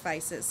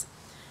sacrifices.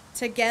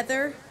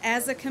 Together,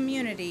 as a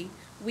community,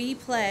 we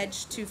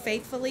pledge to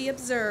faithfully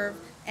observe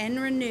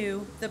and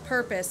renew the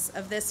purpose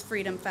of this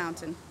Freedom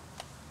Fountain.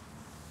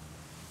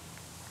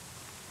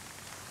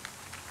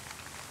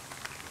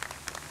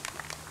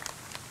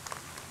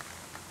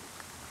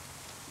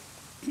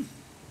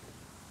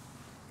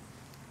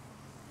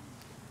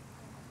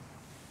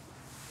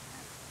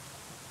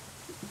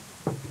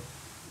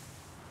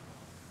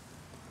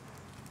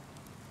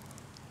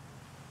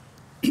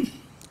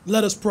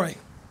 Let us pray.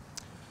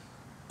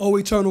 O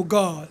eternal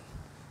God,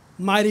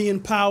 mighty in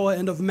power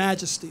and of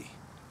majesty,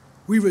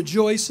 we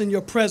rejoice in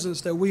your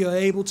presence that we are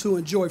able to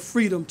enjoy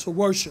freedom to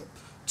worship,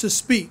 to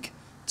speak,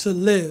 to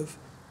live,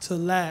 to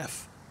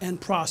laugh,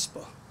 and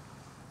prosper.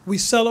 We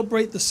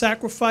celebrate the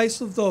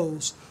sacrifice of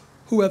those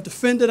who have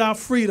defended our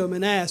freedom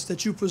and ask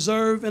that you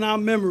preserve in our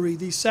memory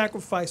these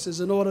sacrifices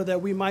in order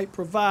that we might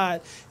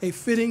provide a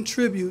fitting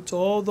tribute to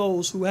all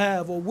those who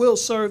have or will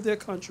serve their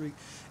country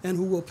and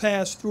who will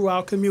pass through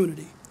our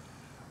community.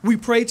 We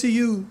pray to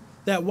you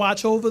that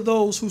watch over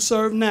those who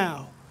serve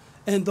now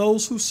and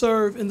those who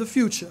serve in the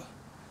future,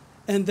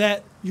 and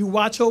that you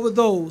watch over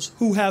those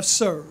who have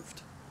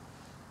served.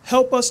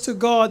 Help us to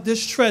guard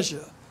this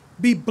treasure,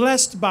 be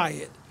blessed by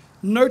it,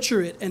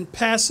 nurture it, and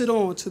pass it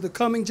on to the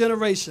coming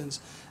generations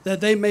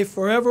that they may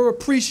forever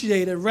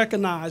appreciate and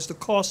recognize the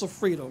cost of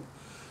freedom.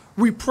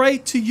 We pray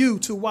to you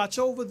to watch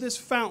over this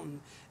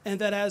fountain, and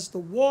that as the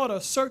water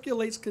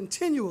circulates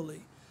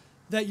continually,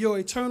 that your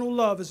eternal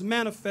love is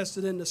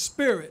manifested in the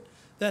spirit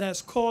that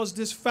has caused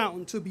this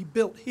fountain to be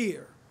built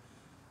here.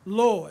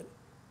 Lord,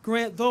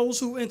 grant those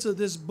who enter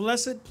this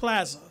blessed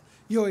plaza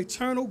your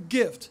eternal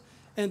gift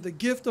and the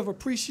gift of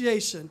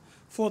appreciation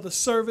for the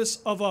service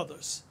of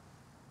others.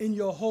 In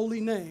your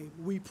holy name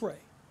we pray.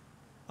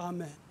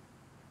 Amen.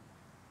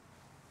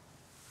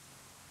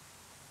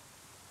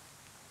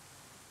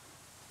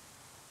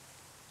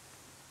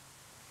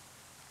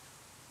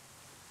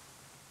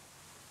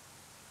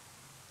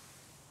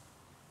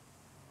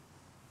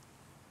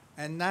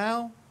 And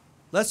now,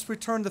 let's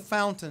return the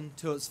fountain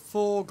to its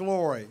full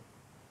glory.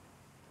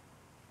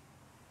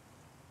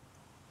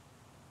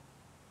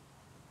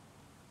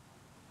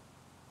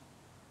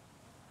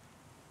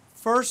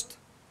 First,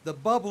 the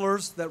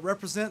bubblers that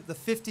represent the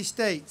 50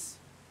 states.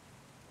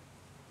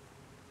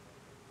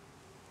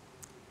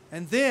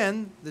 And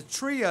then the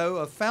trio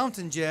of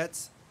fountain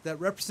jets that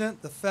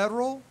represent the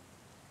federal,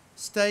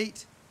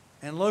 state,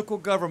 and local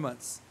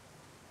governments.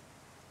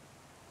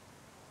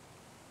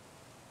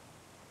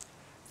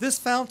 This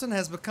fountain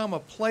has become a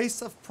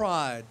place of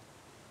pride.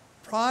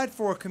 Pride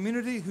for a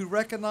community who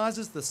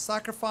recognizes the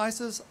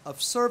sacrifices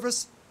of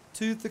service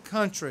to the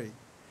country,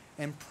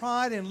 and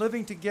pride in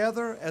living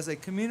together as a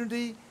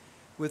community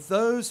with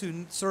those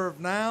who serve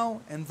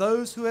now and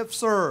those who have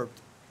served.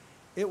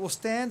 It will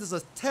stand as a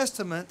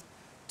testament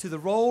to the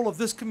role of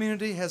this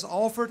community has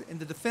offered in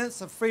the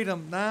defense of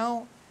freedom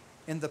now,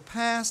 in the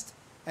past,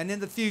 and in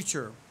the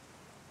future.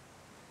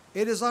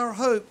 It is our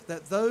hope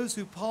that those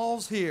who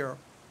pause here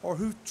or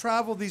who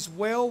travel these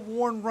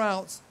well-worn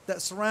routes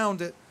that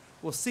surround it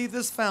will see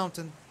this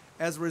fountain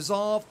as a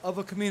resolve of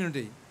a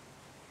community.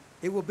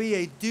 It will be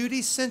a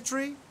duty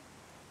sentry,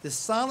 the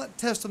silent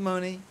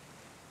testimony,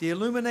 the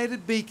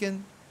illuminated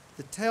beacon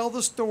to tell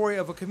the story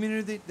of a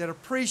community that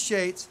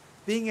appreciates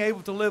being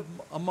able to live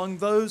among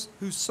those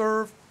who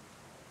serve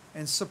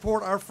and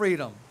support our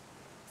freedom.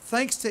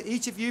 Thanks to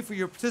each of you for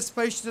your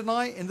participation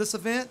tonight in this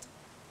event.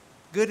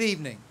 Good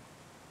evening.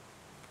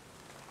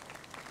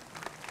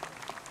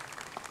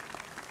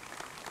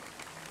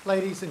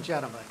 Ladies and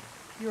gentlemen,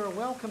 you are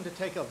welcome to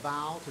take a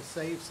vow to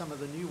save some of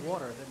the new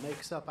water that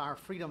makes up our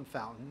Freedom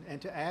Fountain and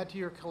to add to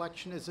your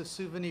collection as a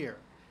souvenir.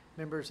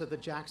 Members of the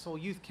Jacksonville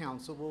Youth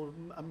Council will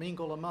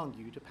mingle among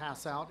you to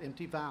pass out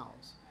empty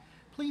vows.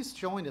 Please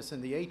join us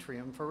in the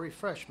atrium for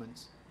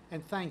refreshments,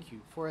 and thank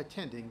you for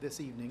attending this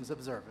evening's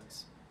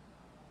observance.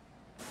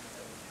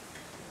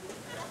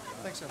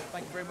 Thanks, sir.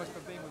 Thank you very much for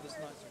being with us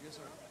tonight, sir. Yes,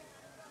 sir.